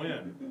I don't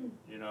win.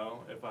 You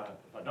know, if I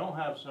don't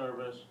have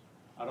service,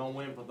 I don't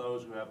win for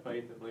those who have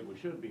faith that believe we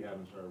should be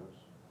having service.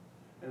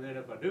 And then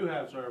if I do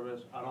have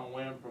service, I don't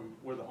win from,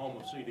 we're the home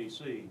of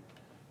CDC,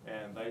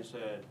 and they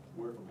said,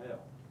 we're from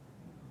hell.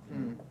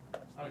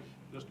 I mean,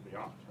 just to be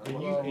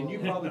honest. And you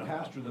probably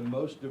pastor the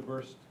most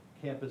diverse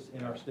campus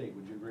in our state.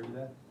 Would you agree with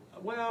that?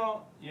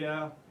 Well,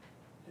 yeah.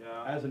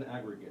 As an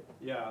aggregate.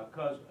 Yeah,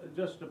 because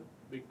just to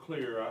be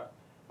clear,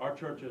 our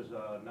church is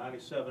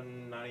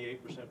 97,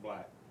 98%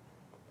 black.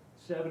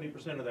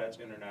 70% of that's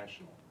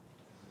international.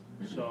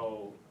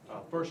 So,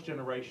 first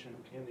generation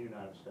in the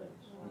United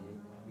States.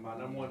 My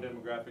number one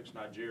demographic's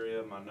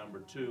Nigeria. My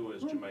number two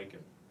is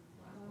Jamaican.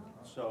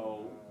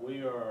 So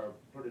we are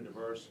pretty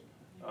diverse.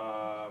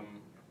 I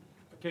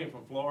came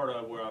from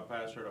Florida, where I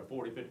pastored a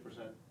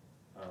 40-50%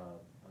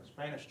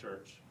 Spanish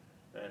church,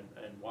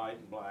 and white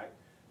and black.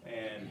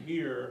 And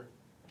here,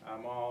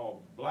 I'm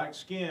all black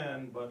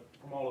skinned, but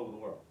from all over the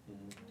world.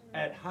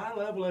 At high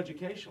level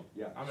education.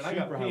 Yeah, I mean, I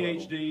got super high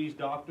level. PhDs,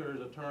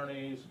 doctors,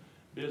 attorneys,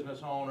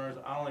 business owners.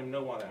 I don't even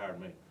know why they hired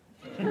me.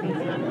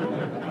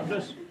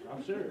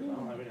 I'm serious. I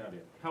don't have any idea.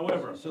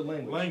 However, So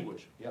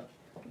language. Yep.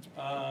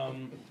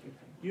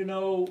 You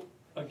know,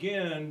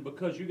 again,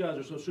 because you guys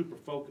are so super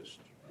focused,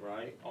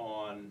 right,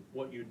 on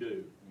what you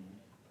do,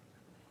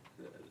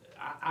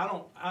 I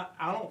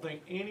don't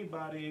think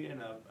anybody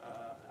in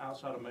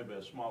outside of maybe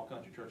a small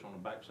country church on the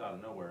backside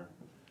of nowhere,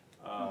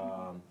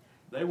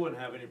 they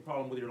wouldn't have any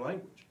problem with your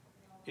language.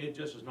 It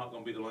just is not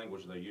going to be the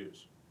language they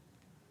use.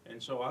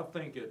 And so I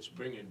think it's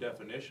bringing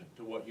definition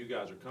to what you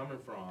guys are coming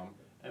from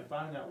and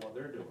finding out what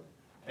they're doing.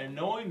 And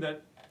knowing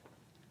that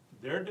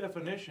their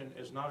definition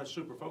is not as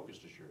super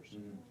focused as yours.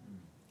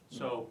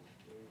 So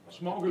a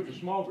small group is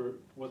small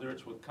group, whether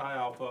it's with Chi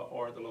Alpha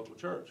or at the local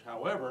church.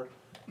 However,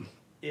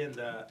 in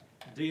the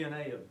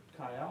DNA of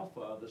Chi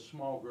Alpha, the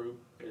small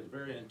group is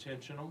very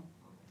intentional.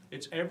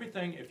 It's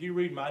everything. If you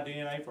read my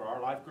DNA for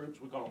our life groups,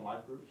 we call them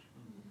life groups,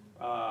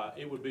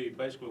 it would be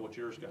basically what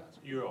you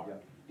are. Yeah.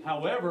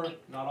 However,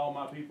 not all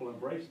my people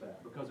embrace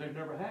that because they've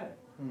never had it.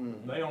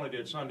 They only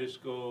did Sunday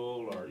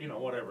school or,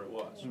 whatever it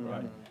was,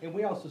 right? And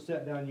we also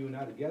sat down, you and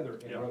I together,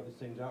 and Yeah. wrote these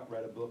things out,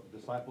 read a book,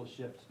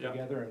 Discipleship Yeah.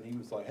 together, and he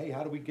was like, hey,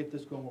 how do we get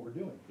this going, what we're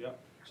doing? Yep.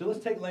 So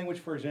let's take language,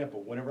 for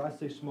example. Whenever I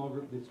say small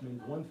group, this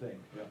means one thing.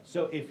 Yeah.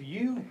 So if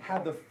you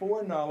have the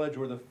foreknowledge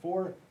or the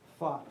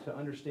forethought to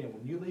understand,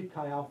 when you leave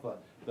Chi Alpha,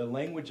 the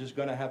language is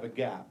going to have a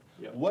gap.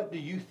 Yeah. What do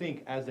you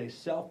think as a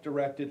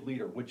self-directed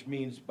leader, which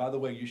means, by the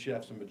way, you should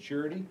have some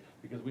maturity,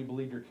 because we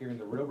believe you're carrying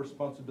the real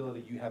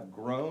responsibility. You have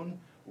grown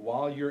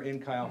while you're in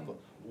Chi Alpha.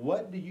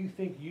 What do you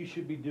think you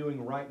should be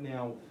doing right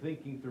now,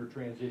 thinking through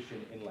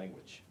transition in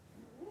language?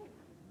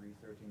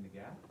 Researching the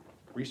gap.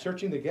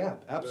 Researching the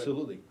gap,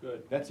 absolutely.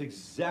 Good. That's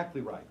exactly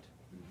right.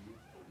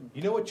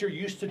 You know what you're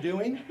used to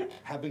doing?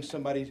 Having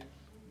somebody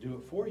do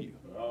it for you.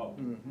 Oh,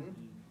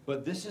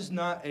 But this is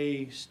not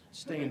a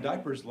stay in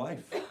diapers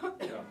life.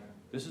 yeah,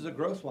 This is a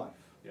growth life.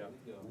 yeah.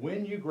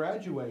 When you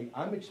graduate,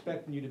 I'm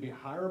expecting you to be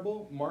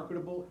hireable,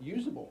 marketable,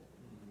 usable.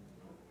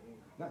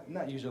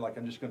 Not user like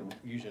I'm just going to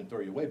use you and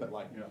throw you away, but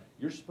like Yeah.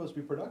 you're supposed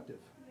to be productive.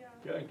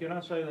 Yeah. And can I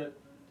say that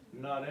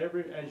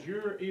as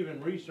you're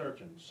even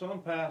researching,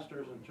 some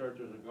pastors and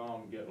churches are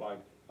going to get like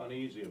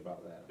uneasy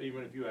about that,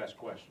 even if you ask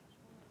questions.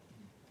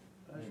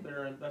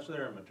 That's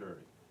their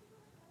immaturity.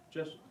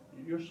 Just,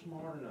 you're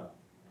smart enough.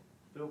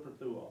 Filter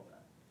through all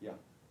that. Yeah.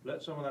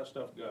 Let some of that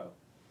stuff go.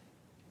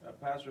 A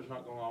pastor's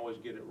not going to always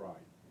get it right.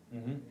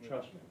 Mm-hmm.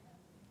 Trust me,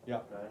 Yeah.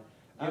 okay?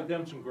 Give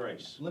them some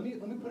grace. Let me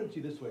put it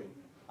to you this way.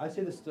 I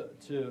say this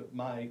to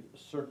my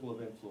circle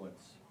of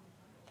influence.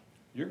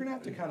 You're going to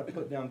have to kind of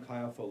put down Chi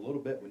Alpha a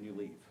little bit when you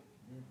leave.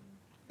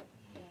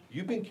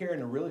 You've been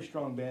carrying a really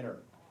strong banner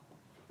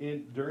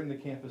during the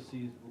campus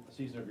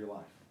season of your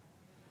life.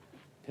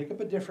 Take up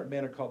a different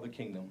banner called the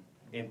Kingdom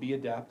and be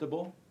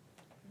adaptable.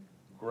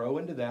 Grow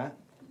into that.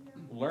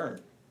 Learn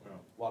Yeah.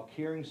 while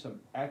carrying some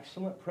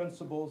excellent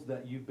principles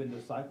that you've been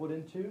discipled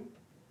into,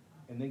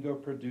 and then go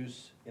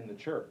produce in the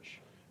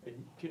church.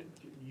 And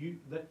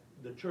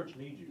the church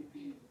needs you.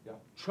 Yeah.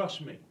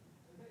 Trust me.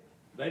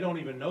 They don't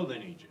even know they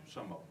need you,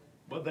 some of them,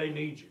 but they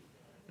need you.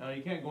 Now,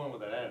 you can't go in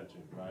with that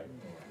attitude, right?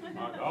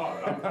 My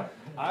God,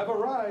 I've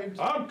arrived.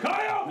 I'm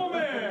Chi Alpha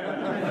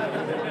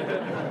Man!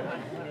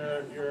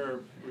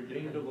 You're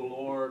redeemed of the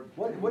Lord.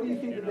 What do you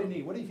think that they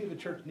need? What do you think the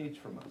church needs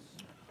from us?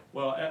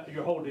 Well,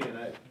 your whole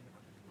DNA,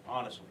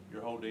 honestly,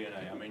 your whole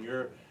DNA. I mean,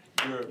 you're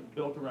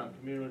built around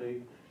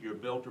community, you're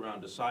built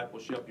around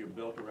discipleship, you're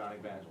built around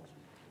evangelism.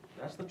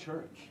 That's the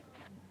church.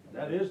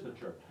 That is the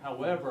church.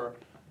 However,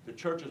 the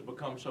church has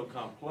become so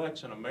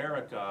complex in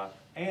America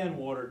and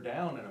watered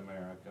down in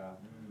America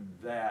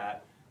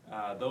that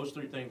those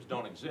three things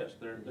don't exist.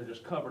 They're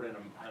just covered in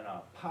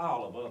a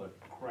pile of other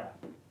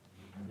crap.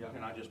 Yeah.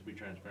 Can I just be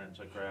transparent and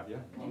say crap? Yeah.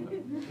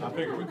 I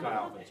figured with Chi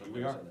Alpha, it's okay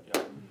We to are. say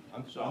that,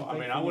 yeah. So, I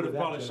mean, I would have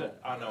probably said,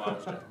 I know, I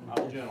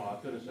was gentle, I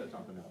could have said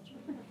something else.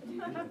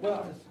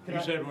 Well,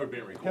 You said we're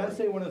being can I recorded.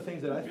 say one of the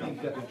things that I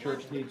think that the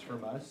church needs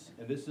from us,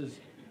 and this is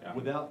Yeah.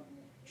 without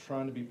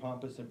trying to be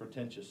pompous and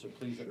pretentious, so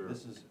please, Sure.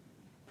 this is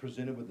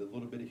presented with a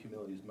little bit of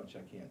humility as much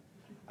as I can.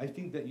 I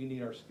think that you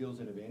need our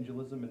skills in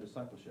evangelism and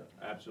discipleship.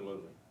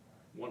 Absolutely,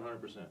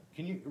 100%.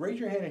 Can you raise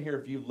your hand in here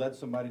if you've led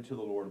somebody to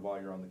the Lord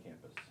while you're on the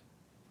campus?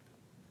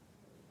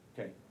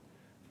 Okay.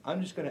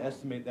 I'm just going to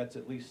estimate that's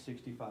at least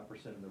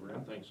 65% of the I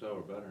room. think so,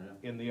 or better,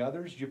 yeah. In the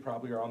others, you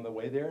probably are on the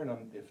way there, and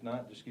if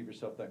not, just give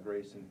yourself that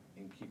grace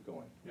and keep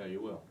going. Yeah,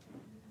 you will.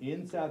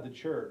 Inside the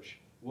church,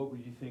 what would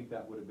you think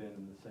that would have been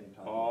in the same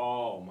time?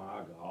 Oh,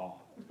 my God.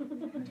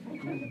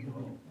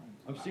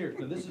 I'm serious,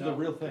 now this is a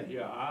real thing.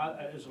 Yeah,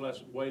 it's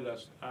way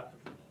less.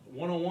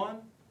 One-on-one,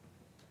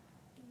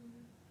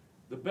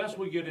 the best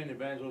we get in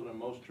evangelism in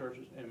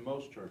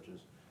most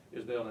churches,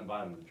 is they'll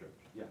invite them to church,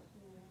 Yeah.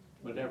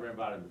 but never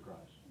invite them to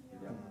Christ.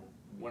 Yeah.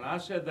 When I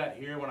said that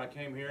here, when I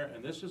came here,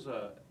 and this is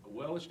a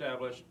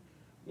well-established,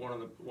 one of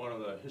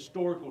the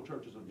historical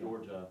churches of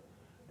Georgia,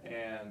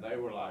 and they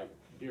were like,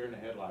 deer in the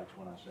headlights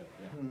when I said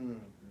it. Hmm.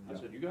 I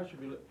said, you guys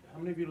should be, how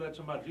many of you led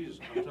somebody to Jesus?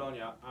 I'm telling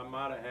you, I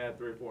might have had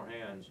 3 or 4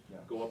 hands Yeah.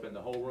 go up in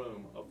the whole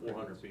room of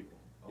 400 people.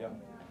 Yeah,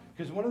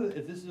 because one of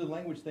the, this is a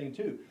language thing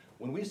too.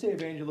 When we say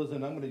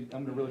evangelism, I'm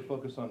gonna really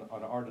focus on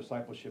our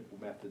discipleship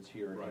methods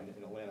here Right.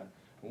 in Atlanta.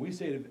 When we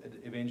say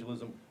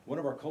evangelism, one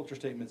of our culture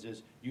statements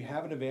is, you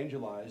haven't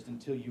evangelized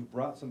until you've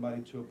brought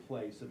somebody to a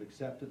place of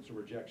acceptance or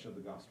rejection of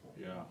the gospel.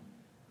 Yeah.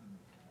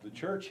 The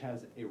church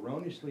has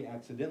erroneously,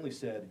 accidentally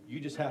said, you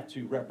just have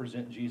to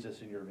represent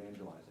Jesus in your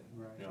evangelizing.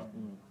 Yeah.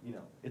 You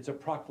know, it's a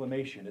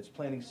proclamation, it's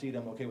planting seed,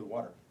 I'm okay with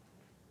water.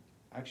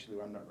 Actually,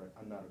 I'm not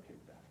okay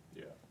with that.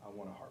 Yeah. I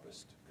want to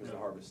harvest, because the Yeah.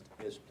 harvest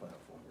is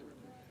plentiful.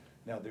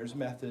 Now, there's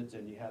methods,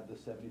 and you have the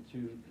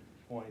 72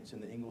 points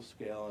in the Ingalls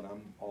scale, and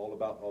I'm all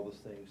about all those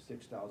things,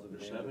 6,000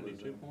 There's evangelism.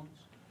 72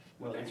 points?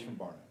 Well, that's from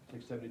Barna.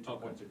 Takes 72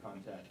 Okay. points of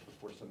contact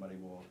before somebody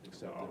will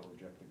accept it or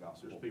reject the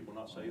gospel. There's people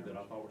not saved that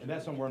I thought were And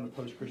that's saved. somewhere in the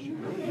post-Christian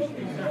group. I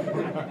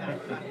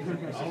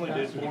only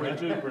did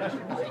 42, Chris.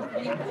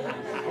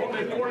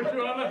 Only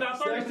 42, I left out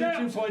 72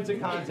 37. points of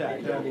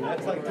contact. I mean,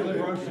 that's like to the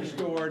grocery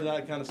store,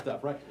 that kind of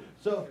stuff, right?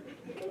 So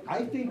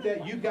I think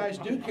that you guys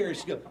do carry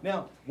skill.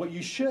 Now, what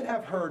you should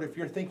have heard, if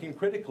you're thinking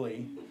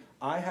critically,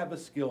 I have a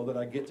skill that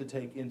I get to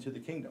take into the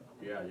kingdom.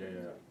 Yeah.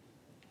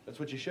 That's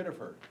what you should have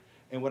heard.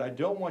 And what I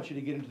don't want you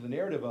to get into the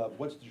narrative of,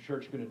 what's the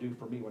church going to do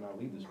for me when I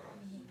leave this place?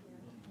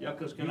 Yeah,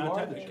 because You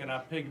are the church. can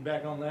I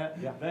piggyback on that?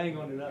 Yeah. They ain't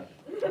gonna do nothing.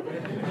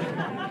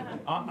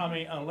 I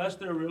mean, unless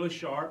they're really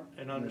sharp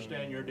and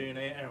understand your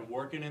DNA and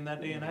working in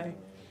that DNA,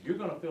 you're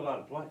gonna feel out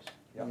of place.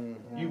 Yeah.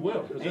 You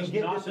will, because And it's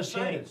get not the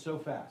same. disenchanted so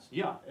fast.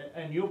 Yeah,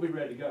 and you'll be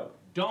ready to go.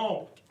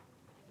 Don't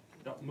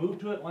move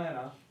to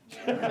Atlanta.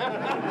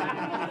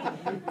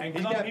 And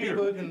He's come got people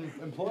who here. can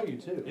employ you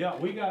too. Yeah,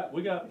 we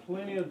got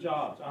plenty of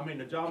jobs. I mean,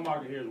 the job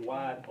market here is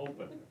wide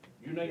open.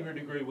 You name your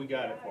degree, we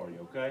got it for you,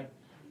 okay?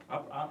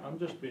 I'm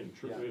just being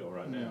Yeah. real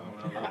right now.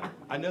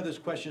 I know this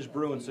question's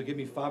brewing, so give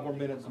me 5 more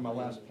minutes on my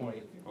last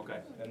point. Okay,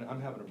 And I'm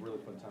having a really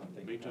fun time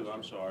thinking. me too,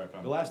 I'm sorry if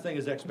I'm. The last thing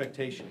is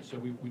expectations. So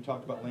we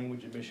talked about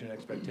language and mission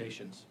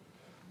expectations.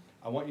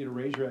 I want you to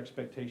raise your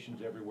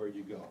expectations everywhere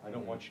you go. I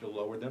don't want you to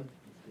lower them.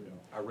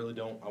 I really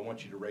don't. I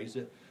want you to raise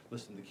it.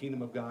 Listen, the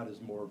kingdom of God is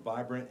more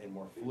vibrant and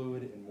more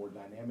fluid and more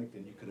dynamic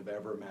than you could have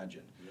ever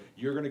imagined.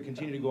 You're going to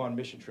continue to go on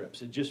mission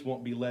trips. It just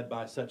won't be led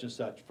by such and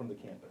such from the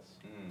campus.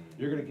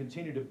 You're going to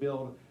continue to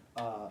build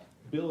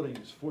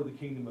buildings for the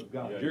kingdom of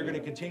God. Yeah, You're going to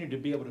yeah. continue to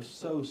be able to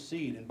sow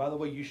seed. And by the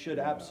way, you should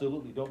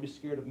absolutely, don't be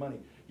scared of money.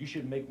 You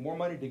should make more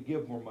money to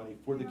give more money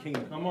for the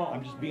kingdom. Come on.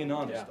 I'm just being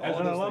honest. All As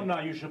of an those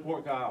alumni, you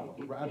support Kiowa.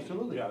 things.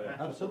 Absolutely, Yeah, yeah.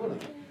 absolutely.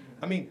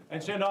 I mean,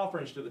 And send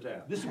offerings to the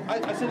town.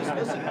 I said this,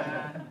 listen,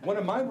 one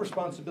of my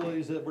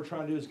responsibilities that we're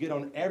trying to do is get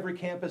on every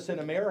campus in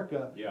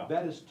America. Yeah.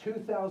 That is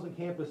 2,000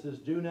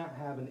 campuses do not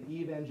have an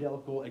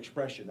evangelical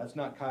expression. That's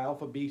not Chi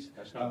Alpha,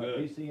 That's not good.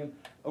 BCM,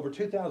 over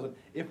 2,000.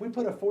 If we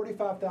put a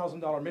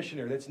 $45,000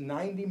 missionary, that's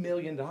 $90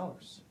 million. Where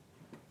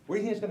do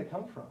you think it's gonna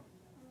come from?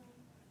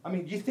 I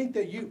mean, you think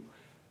that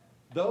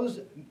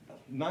those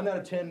 9 out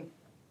of 10,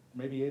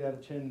 maybe 8 out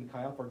of 10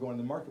 Chi Alpha are going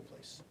to the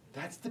marketplace.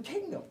 That's the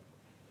kingdom.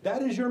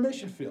 That is your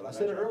mission field. I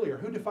said it That's right. earlier.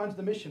 Who defines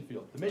the mission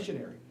field? The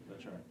missionary.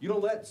 That's right. You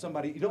don't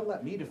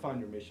let me define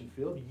your mission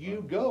field.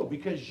 You go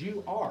because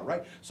you are,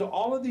 right? So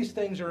all of these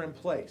things are in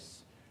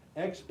place.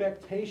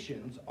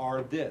 Expectations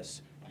are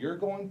this. You're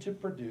going to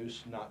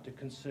produce, not to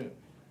consume.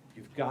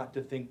 You've got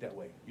to think that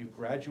way. You've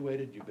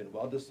graduated, you've been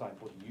well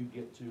discipled, you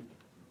get to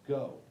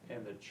go.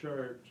 And the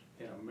church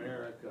in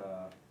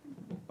America,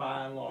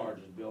 by and large,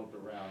 is built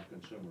around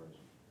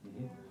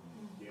consumerism.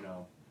 You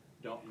know,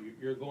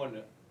 you're going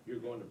to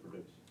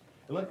produce.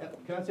 And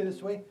look, can I say it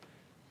this way?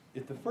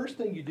 If the first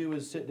thing you do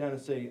is sit down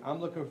and say, I'm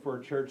looking for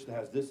a church that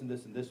has this and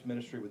this and this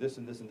ministry with this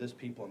and this and this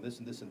people and this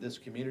and this and this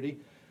community,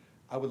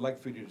 I would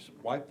like for you to just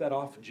wipe that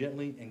off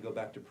gently and go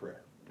back to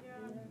prayer. Yeah.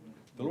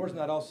 The Lord's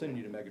not all sending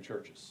you to mega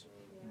churches.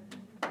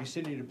 He's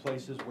sending you to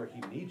places where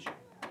He needs you.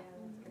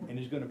 And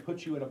He's going to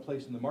put you in a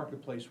place in the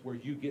marketplace where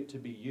you get to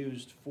be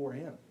used for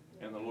Him.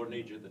 And the Lord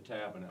needs you at the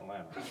tab in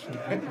Atlanta.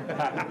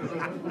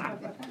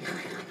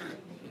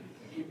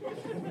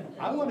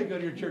 I want to go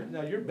to your church.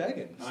 Now, you're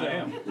begging. So. I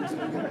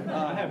am.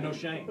 I have no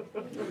shame.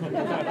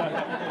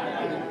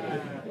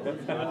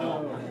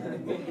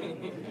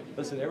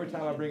 Listen, every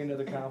time I bring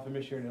another Chi Alpha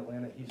missionary in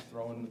Atlanta, he's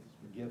throwing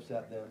gifts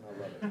at them.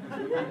 I love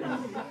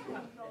it.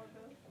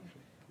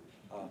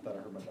 I thought I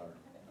heard my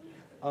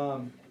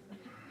daughter.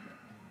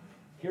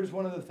 Here's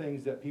one of the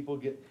things that people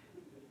get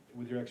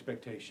with your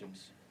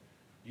expectations.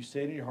 You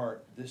say it in your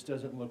heart, this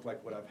doesn't look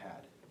like what I've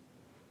had.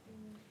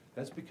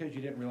 That's because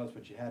you didn't realize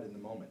what you had in the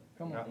moment,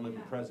 not live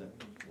the present.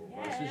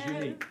 This is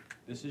unique.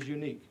 This is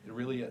unique. It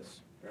really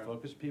is. Yeah.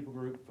 Focus people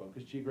group,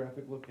 focus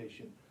geographic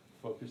location,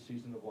 focus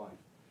season of life.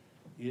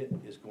 It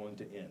is going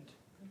to end.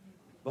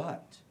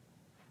 But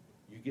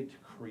you get to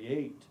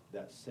create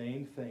that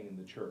same thing in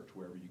the church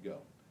wherever you go.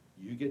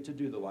 You get to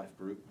do the life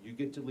group. You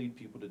get to lead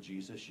people to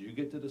Jesus. You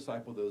get to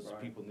disciple those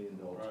Right. people in the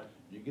indulge. Right.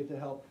 You get to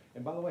help.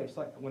 And by the way, it's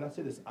like when I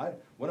say this,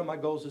 one of my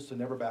goals is to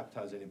never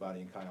baptize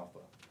anybody in Chi Alpha.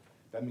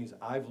 That means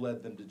I've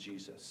led them to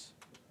Jesus.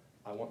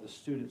 I want the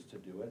students to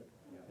do it.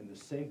 And the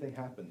same thing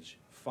happens.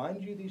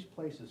 Find you these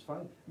places.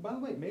 And by the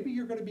way, maybe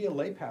you're going to be a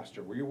lay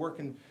pastor where you're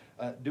working,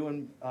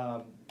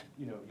 you're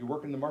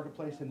working in the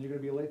marketplace and you're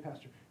going to be a lay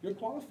pastor. You're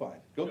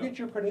qualified. Go get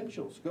your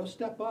credentials. Go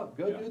step up.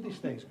 Go do these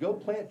things. Go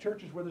plant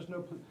churches where there's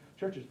no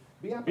churches.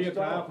 Be Be a Chi apostolic.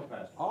 Alpha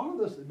pastor. All of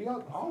this,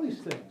 all these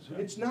things.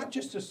 It's not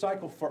just a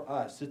cycle for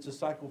us. It's a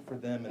cycle for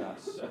them and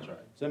us. That's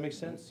right. Does that make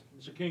sense?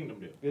 It's a kingdom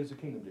deal. It is a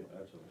kingdom deal.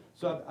 Absolutely.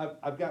 So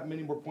I've got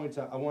many more points.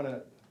 I want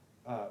to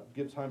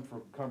give time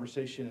for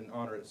conversation and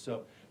honor it.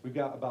 So we've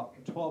got about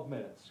 12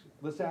 minutes.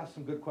 Let's ask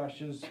some good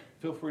questions.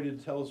 Feel free to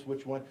tell us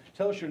which one.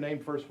 Tell us your name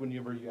first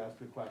whenever you ask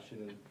a question,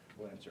 and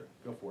we'll answer.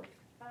 Go for it.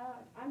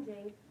 I'm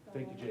Jade.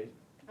 Thank you, Jade.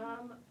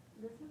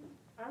 This is,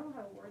 I don't know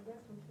how to word this,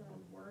 I'm just gonna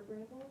word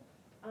ramble.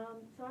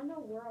 So I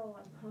know we're all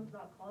like pumped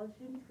about college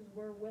students because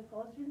we're with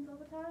college students all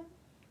the time,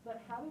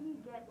 but how do we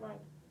get like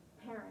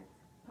parents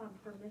pumped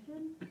for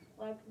mission,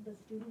 like the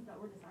students that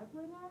we're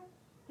discipling are?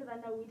 Because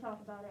I know we talk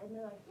about it and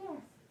they're like,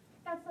 yes,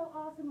 that's so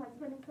awesome, like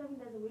spending 7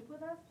 days a week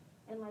with us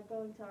and like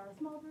going to our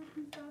small groups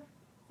and stuff.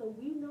 So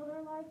we know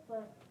their life,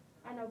 but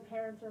I know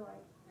parents are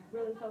like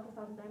really focused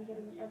on them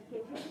getting an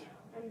education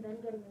and then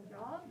getting a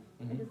job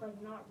and just like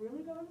not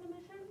really going to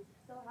missions.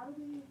 So how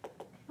do we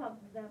pump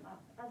them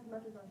up as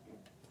much as our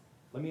students?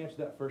 Let me answer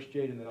that first,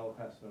 Jade, and then I'll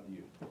pass it on to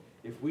you.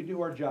 If we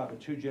do our job in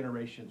 2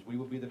 generations, we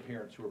will be the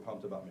parents who are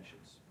pumped about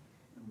missions.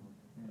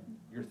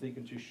 You're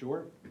thinking too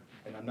short,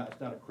 and it's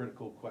not a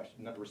critical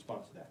question, not a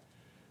response to that.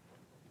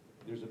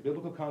 There's a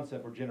biblical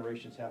concept where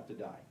generations have to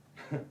die.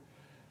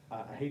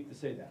 I hate to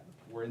say that.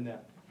 We're in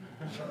that.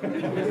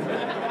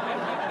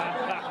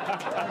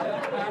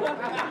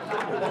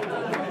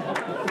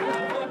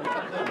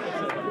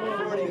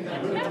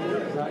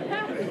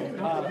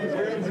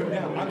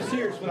 Now, I'm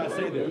serious when I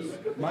say this.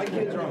 My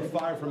kids are on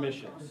fire for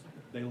missions.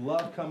 They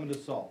love coming to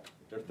Salt.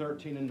 They're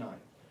 13 and 9.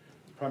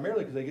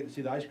 Primarily because they get to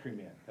see the ice cream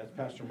man. That's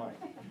Pastor Mike.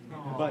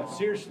 But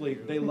seriously,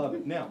 they love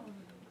it. Now,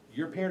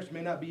 your parents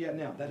may not be yet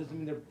now. That doesn't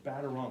mean they're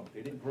bad or wrong.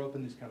 They didn't grow up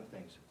in these kind of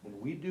things. When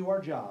we do our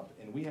job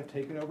and we have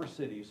taken over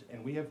cities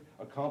and we have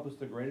accomplished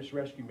the greatest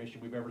rescue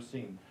mission we've ever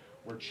seen,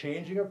 we're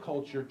changing a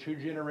culture 2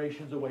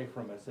 generations away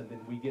from us, and then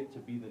we get to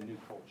be the new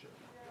culture.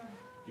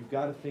 You've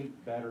got to think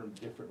better and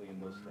differently in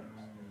those things.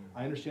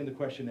 I understand the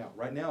question now.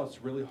 Right now,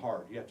 it's really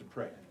hard. You have to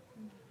pray.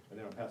 And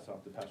then I'll pass it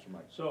off to Pastor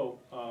Mike. So,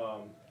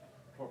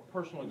 for a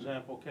personal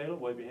example,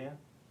 Caleb, wave your hand.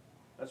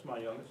 That's my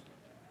youngest.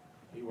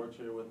 He works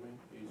here with me.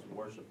 He's a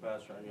worship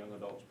pastor and young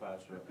adults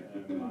pastor.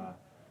 And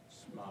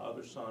my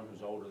other son,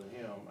 who's older than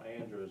him,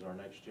 Andrew, is our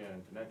next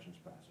gen connections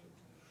pastor.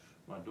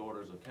 My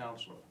daughter's a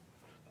counselor.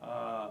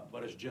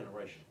 But it's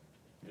generational.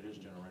 It is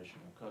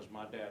generational because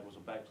my dad was a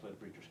backslid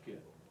preacher's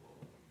kid.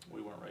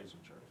 We weren't raised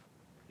in church.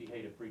 He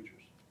hated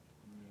preachers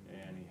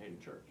and he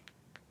hated church.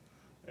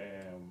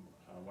 And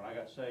when I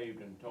got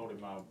saved and told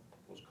him I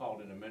was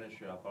called into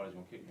ministry, I thought he was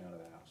going to kick me out of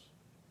the house.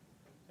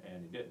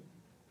 And he didn't,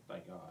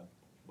 thank God.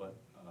 But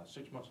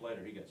 6 months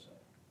later, he got saved.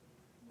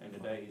 And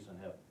today he's in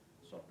heaven.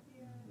 So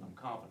I'm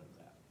confident of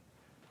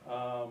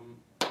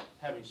that.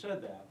 Having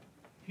said that,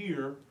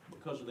 here,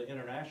 because of the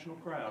international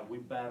crowd, we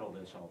battle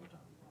this all the time.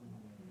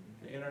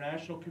 The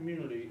international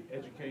community,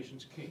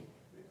 education's king.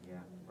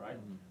 Yeah. Right?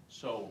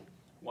 So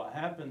what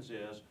happens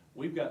is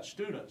we've got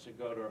students that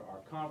go to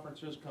our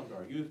conferences, come to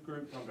our youth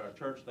group, come to our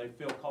church. They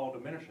feel called to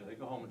ministry. They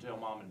go home and tell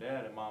mom and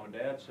dad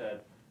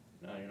said,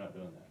 no, you're not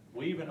doing that.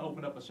 We even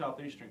opened up a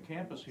southeastern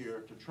campus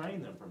here to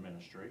train them for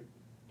ministry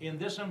in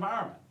this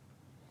environment.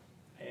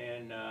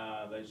 And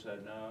they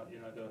said, no,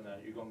 you're not doing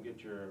that. You're going to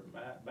get your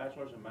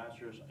bachelor's and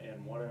master's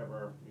and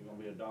whatever. You're going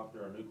to be a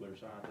doctor or a nuclear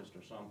scientist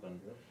or something.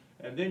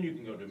 And then you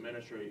can go do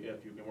ministry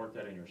if you can work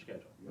that in your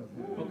schedule.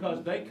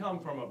 Because they come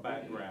from a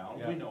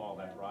background, we know all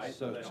that, right?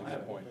 So They that's a don't good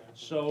have it. point.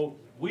 So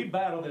we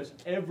battle this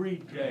every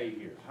day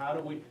here. How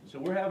do we, so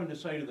we're having to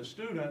say to the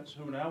students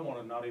who now want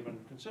to not even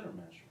consider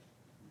ministry.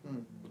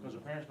 Because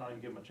the parents not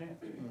even give them a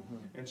chance.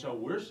 And so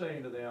we're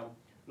saying to them,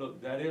 look,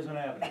 that is an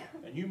avenue.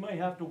 And you may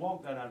have to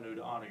walk that avenue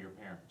to honor your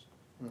parents.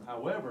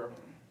 However,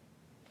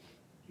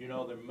 you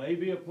know, there may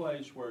be a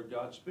place where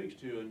God speaks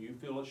to you and you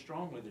feel it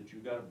strongly that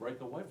you've got to break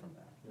away from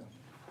that.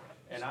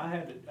 And I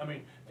had to, I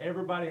mean,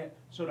 everybody,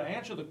 so to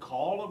answer the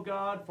call of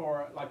God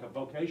for like a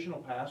vocational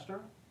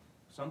pastor,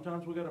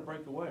 sometimes we got to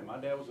break away. My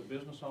dad was a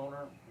business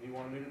owner. He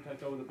wanted me to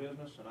take over the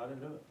business and I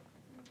didn't do it,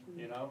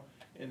 you know?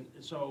 And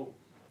so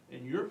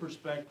in your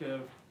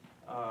perspective,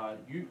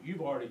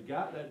 you've already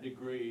got that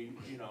degree,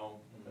 you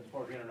know, as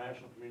far as the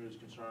international community is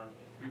concerned,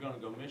 you're going to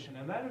go mission.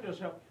 And that'll just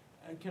help.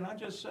 And can I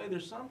just say,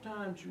 there's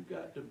sometimes you've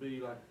got to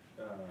be like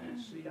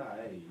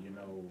CIA, you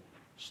know,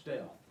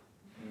 stealth.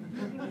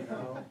 You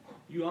know,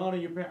 you honor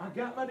your parents. I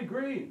got my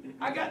degree.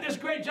 I got this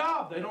great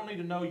job. They don't need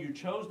to know you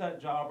chose that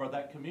job or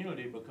that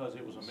community because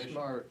it was a mission.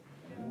 Smart.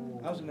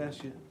 I was going to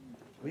ask you.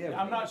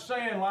 I'm not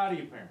saying lie to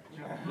your parents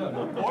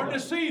or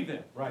deceive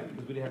them. Right,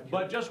 because we have.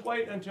 But just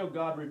wait until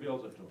God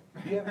reveals it to them.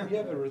 Do you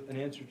have an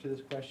answer to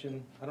this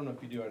question? I don't know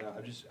if you do or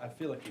not. I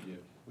feel like you do.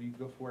 Will you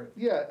go for it?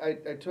 Yeah,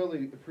 I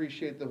totally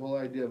appreciate the whole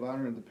idea of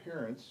honoring the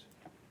parents.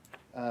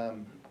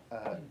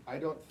 I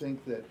don't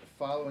think that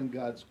following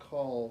God's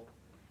call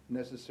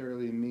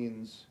necessarily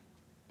means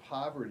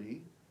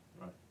poverty.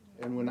 Right.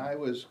 And when I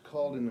was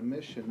called into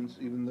missions,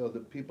 even though the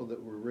people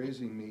that were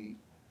raising me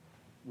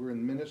were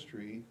in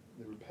ministry,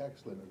 they were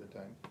Paxland at the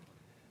time,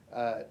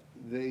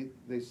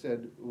 they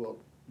said, well,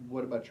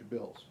 what about your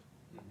bills?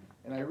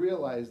 And I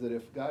realized that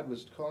if God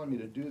was calling me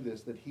to do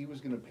this, that he was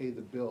gonna pay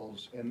the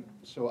bills, and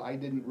so I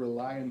didn't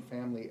rely on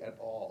family at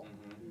all.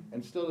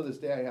 And still to this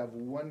day, I have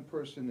one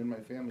person in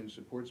my family who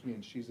supports me,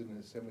 and she's an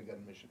Assembly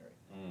God missionary.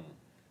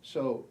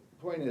 So,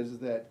 point is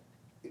that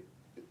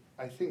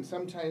I think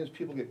sometimes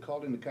people get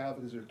called into Chi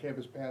Alpha because their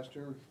campus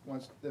pastor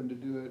wants them to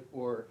do it,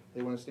 or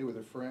they wanna stay with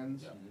their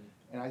friends.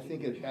 And I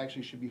think it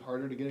actually should be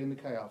harder to get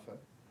into Chi Alpha.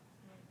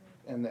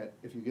 And that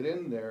if you get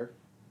in there,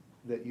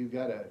 that you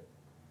gotta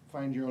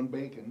find your own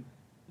bacon.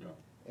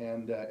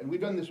 And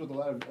we've done this with a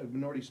lot of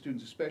minority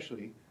students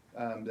especially,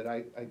 that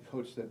I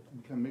coach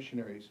that become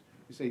missionaries.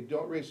 We say,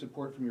 don't raise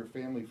support from your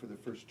family for the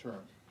first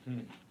term.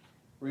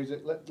 Raise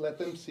it, let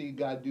them see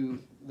God do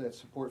that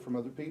support from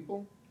other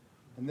people.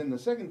 And then the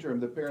second term,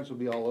 the parents will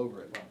be all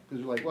over it.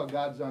 Because they're like, well,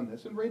 God's done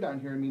this. And right on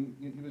here, I mean,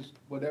 he was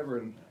whatever.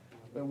 And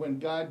when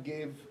God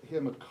gave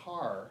him a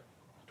car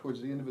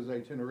towards the end of his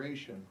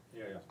itineration,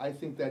 I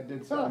think that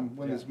did something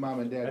when his mom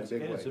and dad in a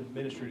big way. It's a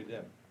ministry to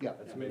them. Yeah.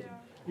 That's amazing.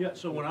 Yeah,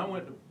 so when I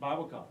went to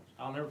Bible college,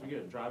 I'll never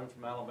forget, driving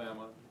from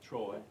Alabama,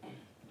 Troy,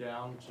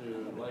 down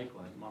to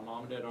Lakeland. My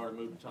mom and dad already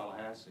moved to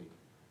Tallahassee.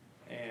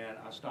 And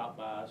I stopped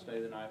by,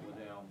 stayed the night with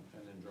them,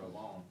 and then drove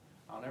on.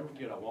 I'll never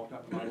forget, I walked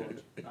out to my little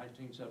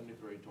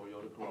 1973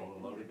 Toyota Corolla,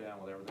 loaded down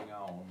with everything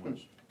I owned,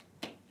 which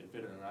it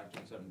fit in a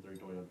 1973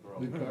 Toyota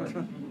Corolla.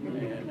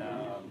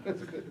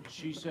 And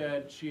she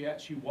said,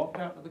 she walked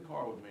out to the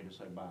car with me to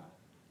say bye.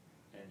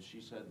 And she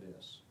said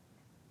this,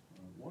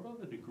 what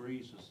other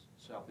degrees does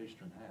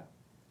Southeastern have?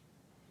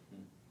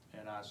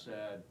 And I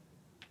said,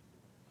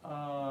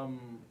 I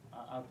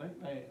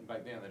think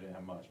back then they didn't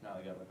have much, now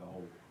they got like a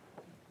whole,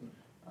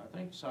 I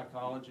think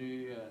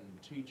psychology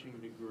and teaching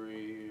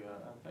degree,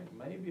 I think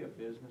maybe a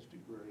business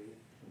degree.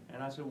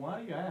 And I said,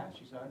 why do you ask?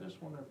 She said, I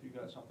just wonder if you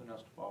got something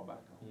else to fall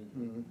back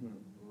on.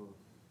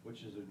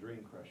 Which is a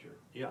dream crusher.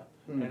 Yeah,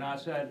 and I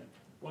said,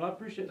 well, I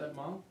appreciate that,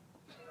 Mom,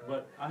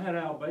 but I had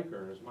Al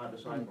Baker as my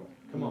disciple.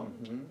 Come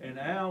on. And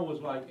Al was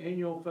like in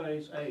your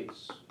face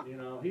ace, you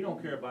know, he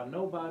don't care about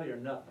nobody or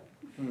nothing.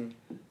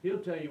 He'll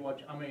tell you what,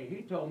 I mean,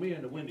 he told me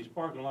in the Wendy's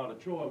parking lot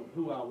of Troy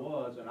who I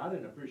was, and I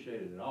didn't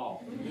appreciate it at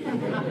all.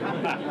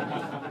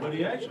 But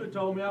he actually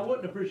told me I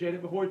wouldn't appreciate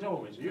it before he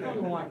told me. So you're not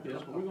gonna like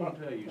this, but we're gonna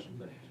tell you some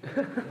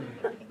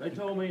things. They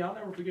told me, I'll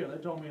never forget,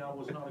 they told me I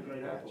was not a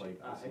great athlete.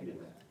 I hated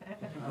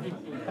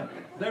that.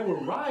 They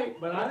were right,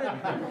 but I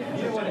didn't.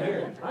 You didn't want to hear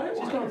it. I didn't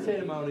Just want don't to say hear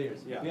it in my own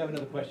ears. Yeah. If you have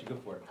another question, go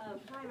for it.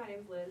 Hi, my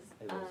name's Liz.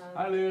 Hey, Liz.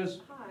 Hi, Liz.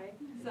 Hi.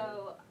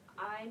 So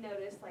I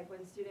noticed, like,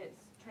 when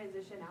students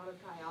transition out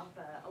of Chi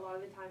Alpha, a lot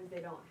of the times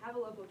they don't have a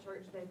local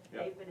church that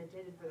Yeah. they've been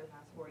attended for the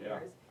past 4 Yeah.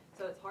 years.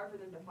 So it's hard for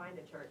them to find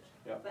a church.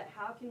 Yeah. But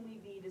how can we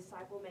be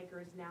disciple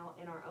makers now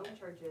in our own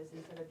churches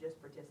instead of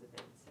just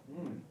participants?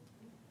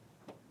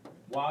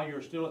 While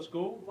you're still at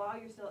school? While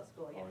you're still at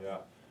school, yes. Oh, yeah.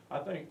 I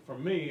think for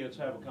me, it's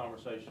have a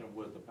conversation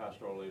with the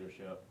pastoral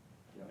leadership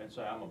and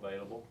say, I'm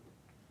available.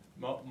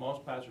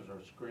 Most pastors are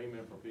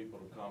screaming for people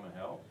to come and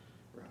help.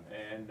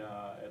 And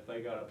if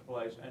they got a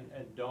place,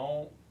 and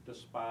don't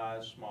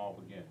despise small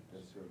beginnings.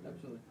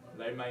 Absolutely.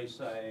 They may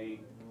say,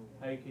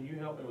 hey, can you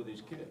help me with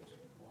these kids?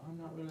 Well, I'm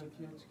not really a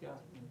kids guy.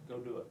 Go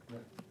do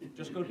it.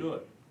 Just go do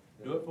it.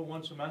 Do it for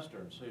one semester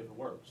and see if it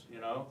works, you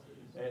know?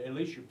 At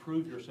least you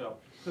prove yourself.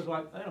 Because,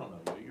 like, they don't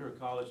know you. You're a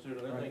college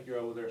student. They think you're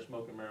over there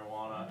smoking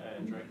marijuana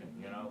and drinking,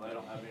 you know? They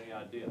don't have any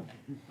idea.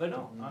 They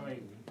don't. I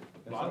mean,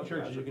 a lot Some of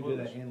churches, guys you are can do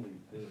that clueless. and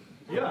leave.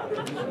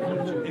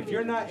 Yeah. If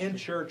you're not in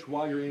church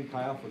while you're in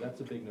Chi Alpha,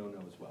 that's a big no-no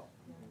as well.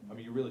 I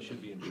mean, you really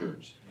should be in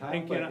church. Chi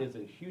And can Alpha I- is a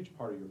huge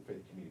part of your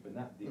faith community, but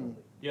not the only.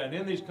 Yeah, and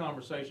in these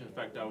conversations, in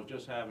fact, I was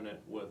just having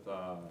it with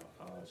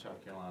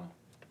South Carolina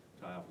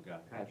Chi Alpha guy.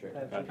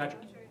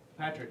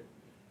 Patrick.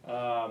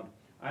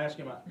 I asked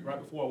him, right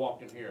before I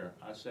walked in here,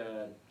 I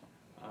said,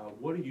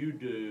 what do you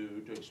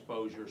do to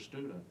expose your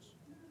students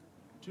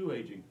to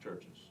AG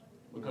churches?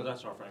 Because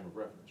that's our frame of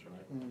reference,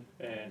 right?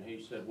 And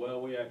he said,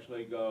 well, we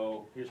actually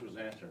go, here's his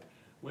answer.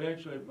 We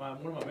actually, one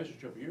of my mission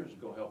trip years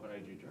ago help an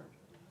AG church.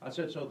 I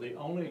said, so the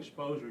only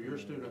exposure your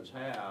students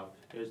have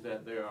is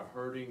that they are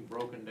hurting,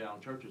 broken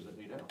down churches that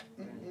need help.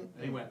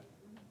 And he went,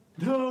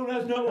 no,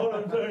 that's not what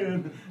I'm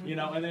saying. You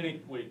know, and then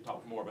we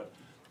talked more, but,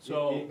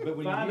 so But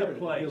when you find hear a it, it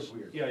place. feels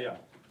weird. Yeah,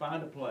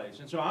 find a place.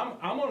 And so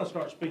I'm gonna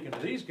start speaking to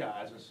these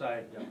guys and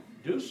say,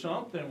 do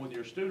something with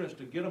your students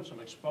to get them some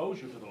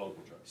exposure to the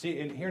local church. See,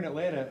 and here in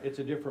Atlanta, it's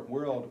a different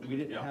world. We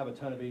didn't Yeah. have a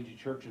ton of AG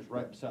churches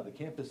right beside the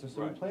campus, and so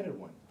we Right. planted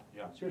one.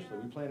 Yeah. Seriously,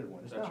 we planted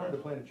one. It's That's not hard to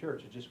right. plant a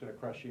church, it's just gonna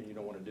crush you and you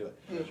don't wanna do it.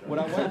 That's right. What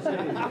I want to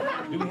say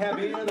is, do we have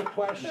any other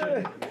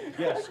question?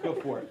 Yes, go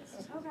for it.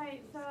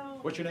 Okay, so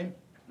What's your name?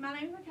 my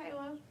name's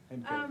Michaela. Hey,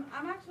 Michaela.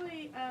 I'm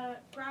actually a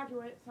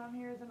graduate, so I'm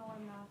here as an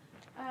alumni.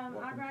 I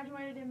Welcome.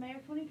 graduated in May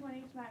of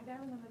 2020, smack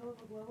dab in the middle of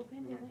a global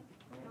pandemic.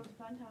 It was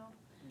a fun time.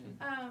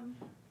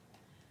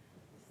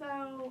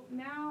 So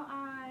now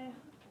I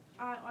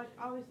like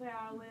obviously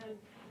I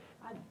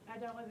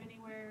don't live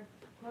anywhere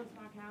close to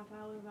my house.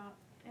 I live about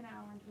an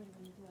hour and 20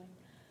 minutes away.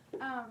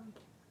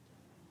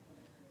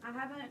 I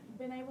haven't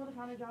been able to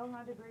find a job with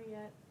my degree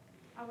yet.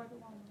 I work at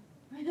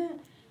Walmart.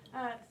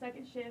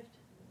 Second shift.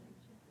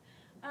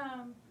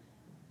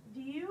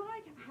 Do you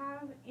like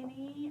have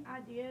any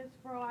ideas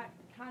for like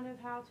kind of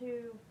how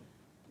to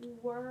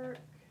work?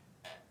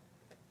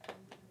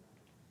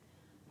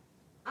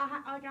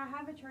 I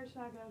have a church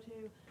that I go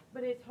to,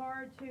 but it's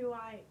hard to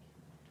like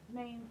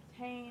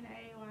maintain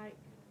a like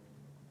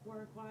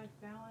work-life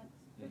balance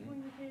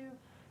between the two.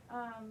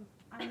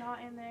 I'm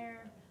not in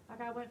there. Like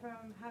I went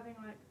from having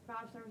like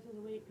 5 services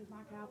a week because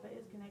my Kappa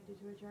is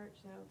connected to a church.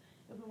 So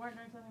if we weren't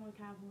doing something with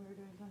Kappa, we were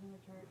doing something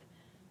with church.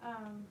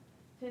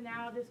 To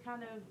now just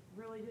kind of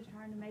really just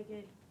trying to make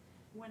it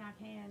when I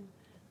can,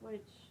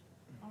 which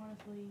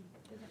honestly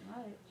isn't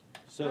much.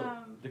 So,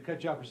 to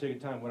cut you off for sake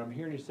of time, what I'm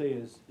hearing you say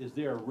is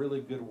there a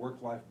really good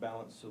work-life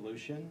balance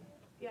solution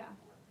Yeah.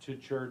 to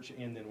church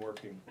and then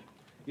working?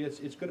 Yeah,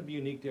 it's gonna be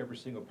unique to every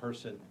single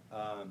person.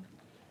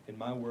 In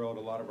my world,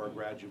 a lot of our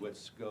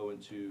graduates go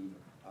into,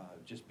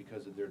 just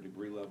because of their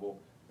degree level,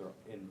 they're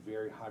in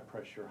very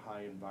high-pressure,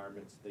 high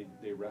environments.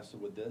 They wrestle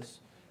with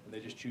this, and they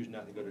just choose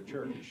not to go to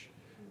church.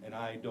 And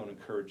I don't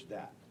encourage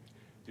that.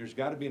 There's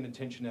gotta be an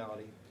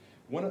intentionality.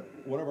 One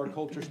of our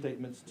culture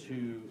statements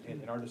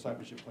in our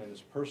discipleship plan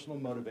is personal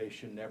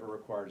motivation never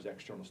requires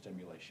external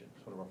stimulation.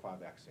 It's one of our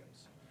 5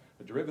 axioms.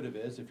 The derivative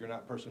is, if you're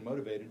not personally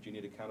motivated, you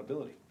need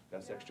accountability.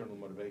 That's external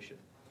motivation.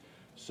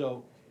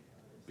 So,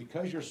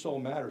 because your soul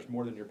matters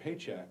more than your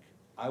paycheck,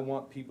 I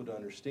want people to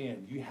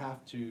understand you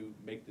have to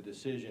make the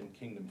decision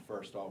kingdom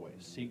first always.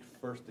 Seek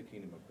first the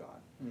kingdom of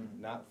God,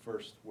 not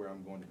first where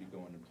I'm going to be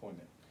going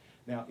employment.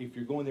 Now, if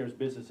you're going there as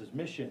business as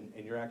mission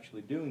and you're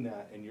actually doing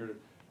that and you're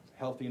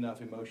healthy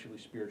enough emotionally,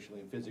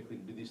 spiritually, and physically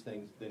to do these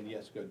things, then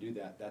yes, go do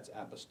that. That's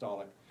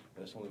apostolic.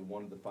 That's only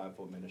one of the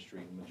 5-fold ministry.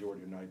 The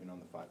majority are not even on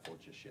the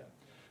 5-fold just yet.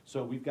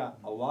 So we've got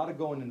a lot of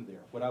going into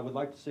there. What I would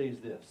like to say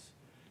is this.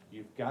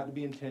 You've got to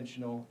be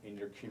intentional, and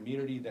your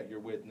community that you're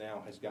with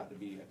now has got to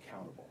be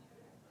accountable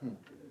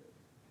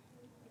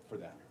for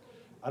that.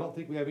 I don't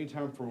think we have any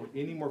time for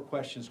any more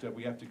questions because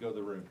we have to go to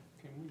the room.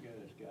 Can we get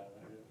this guy right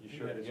You here?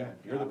 sure? Yeah,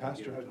 you're the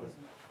pastor.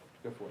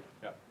 Go for it.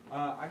 Yeah.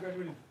 I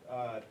graduated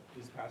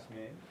this past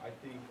May. I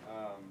think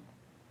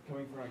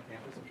coming from a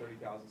campus of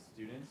 30,000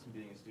 students and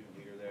being a student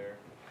leader there,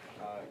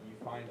 you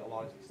find a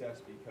lot of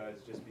success because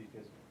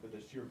of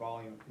the sheer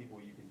volume of people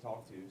you can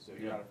talk to, so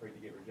you're not afraid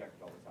to get rejected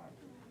all the time.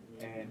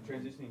 And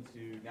transitioning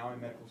to now I'm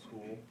in medical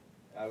school,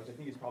 which I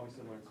think is probably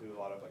similar to a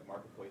lot of like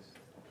marketplace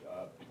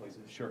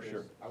places. Sure.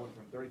 I went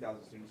from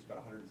 30,000 students to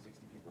about 160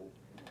 people,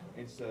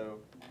 and so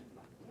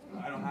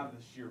I don't have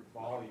the sheer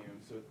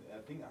volume. So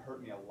the thing that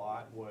hurt me a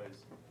lot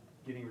was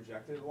getting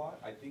rejected a lot.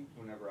 I think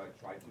whenever I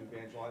tried to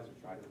evangelize or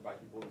tried to invite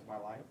people into my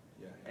life,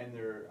 and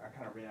I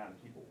kind of ran out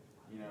of people,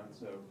 and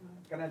so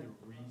I kind of had to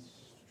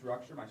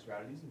restructure my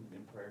strategies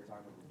in prayer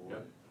time with the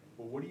Lord.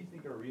 But what do you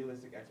think are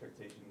realistic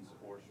expectations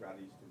or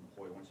strategies to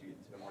employ once you get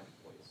into the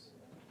marketplace?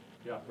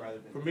 Yeah. Rather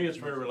than For me, it's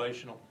very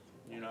relational,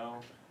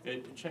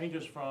 It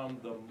changes from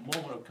the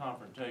moment of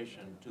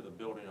confrontation to the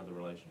building of the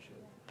relationship.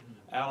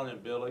 Alan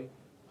and Billy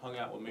hung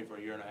out with me for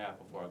a year and a half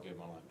before I gave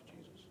my life to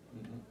Jesus.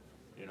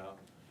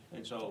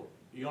 And so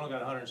you only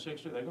got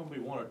 160, they're going to be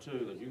 1 or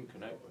 2 that you can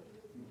connect with.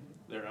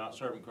 They're not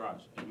serving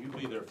Christ, and you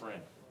be their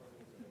friend.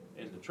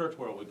 In the church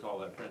world, we call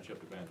that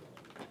friendship evangelism.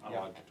 I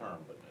don't like the term,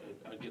 but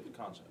I get the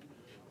concept.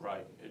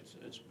 Right,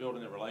 it's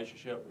building a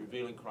relationship,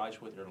 revealing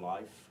Christ with your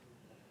life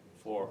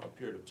for a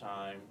period of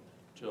time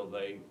till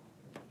they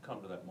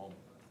come to that moment.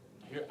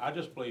 Here, I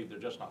just believe they're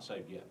just not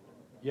saved yet.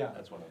 Yeah.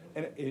 That's what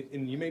I believe.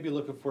 And you may be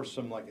looking for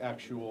some like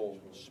actual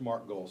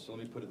SMART goals. So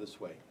let me put it this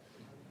way.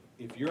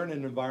 If you're in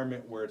an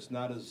environment where it's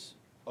not as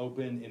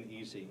open and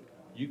easy,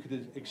 you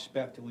could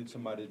expect to lead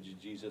somebody to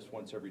Jesus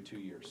once every 2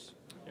 years.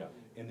 Yeah.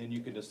 And then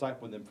you can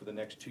disciple them for the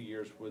next 2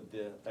 years with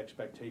the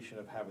expectation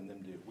of having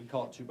them do. We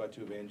call it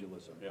 2x2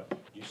 evangelism. Yeah.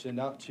 You send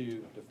out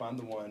 2 to find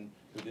the 1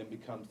 who then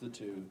becomes the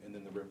 2, and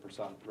then the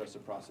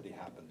reciprocity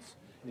happens.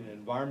 In an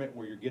environment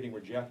where you're getting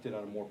rejected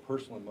on a more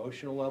personal,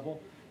 emotional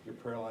level, your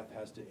prayer life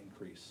has to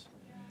increase.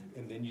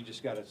 And then you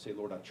just got to say,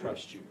 Lord, I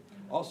trust you.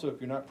 Also,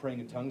 if you're not praying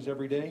in tongues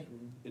every day,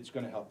 it's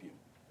going to help you.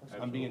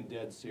 I'm being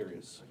dead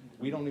serious.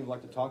 We don't even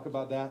like to talk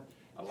about that.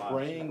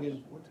 Praying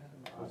in...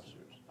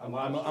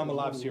 I'm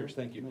alive serious,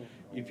 thank you.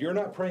 If you're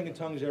not praying in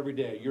tongues every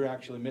day, you're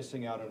actually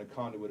missing out on a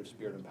conduit of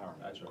spirit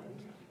empowerment. That's right.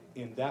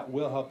 And that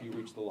will help you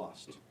reach the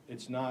lost.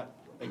 It's not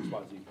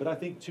XYZ. But I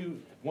think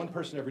 1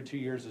 person every 2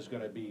 years is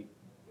going to be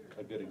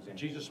a good example.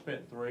 Jesus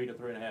spent 3 to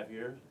 3.5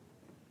 years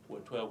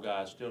with 12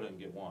 guys, still didn't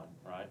get 1,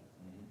 right?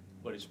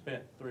 But he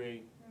spent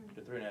 3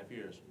 to 3.5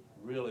 years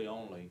really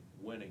only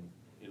winning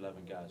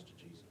 11 guys to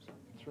Jesus.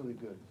 It's really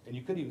good. And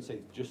you could even say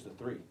just the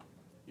 3.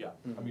 Yeah.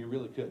 I mean, you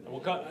really could.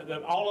 Well,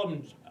 all of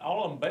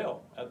them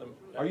bail at the.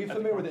 Are you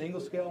familiar with the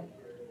Ingalls scale?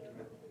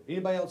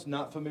 Anybody else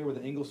not familiar with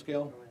the Ingalls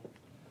scale?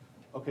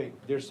 Okay,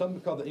 there's something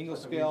called the Engel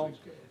scale.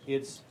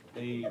 It's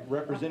a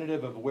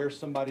representative of where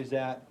somebody's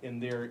at in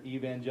their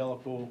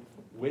evangelical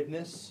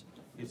witness.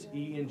 It's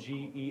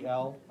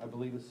ENGEL, I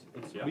believe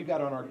Yeah. we got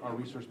it on our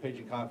resource page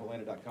at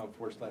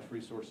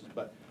ConfiAtlanta.com/resources,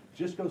 but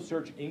just go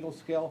search Engel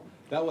scale.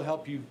 That will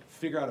help you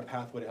figure out a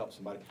pathway to help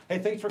somebody. Hey,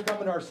 thanks for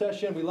coming to our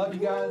session. We love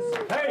you guys.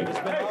 Hey, It's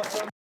been hey. awesome.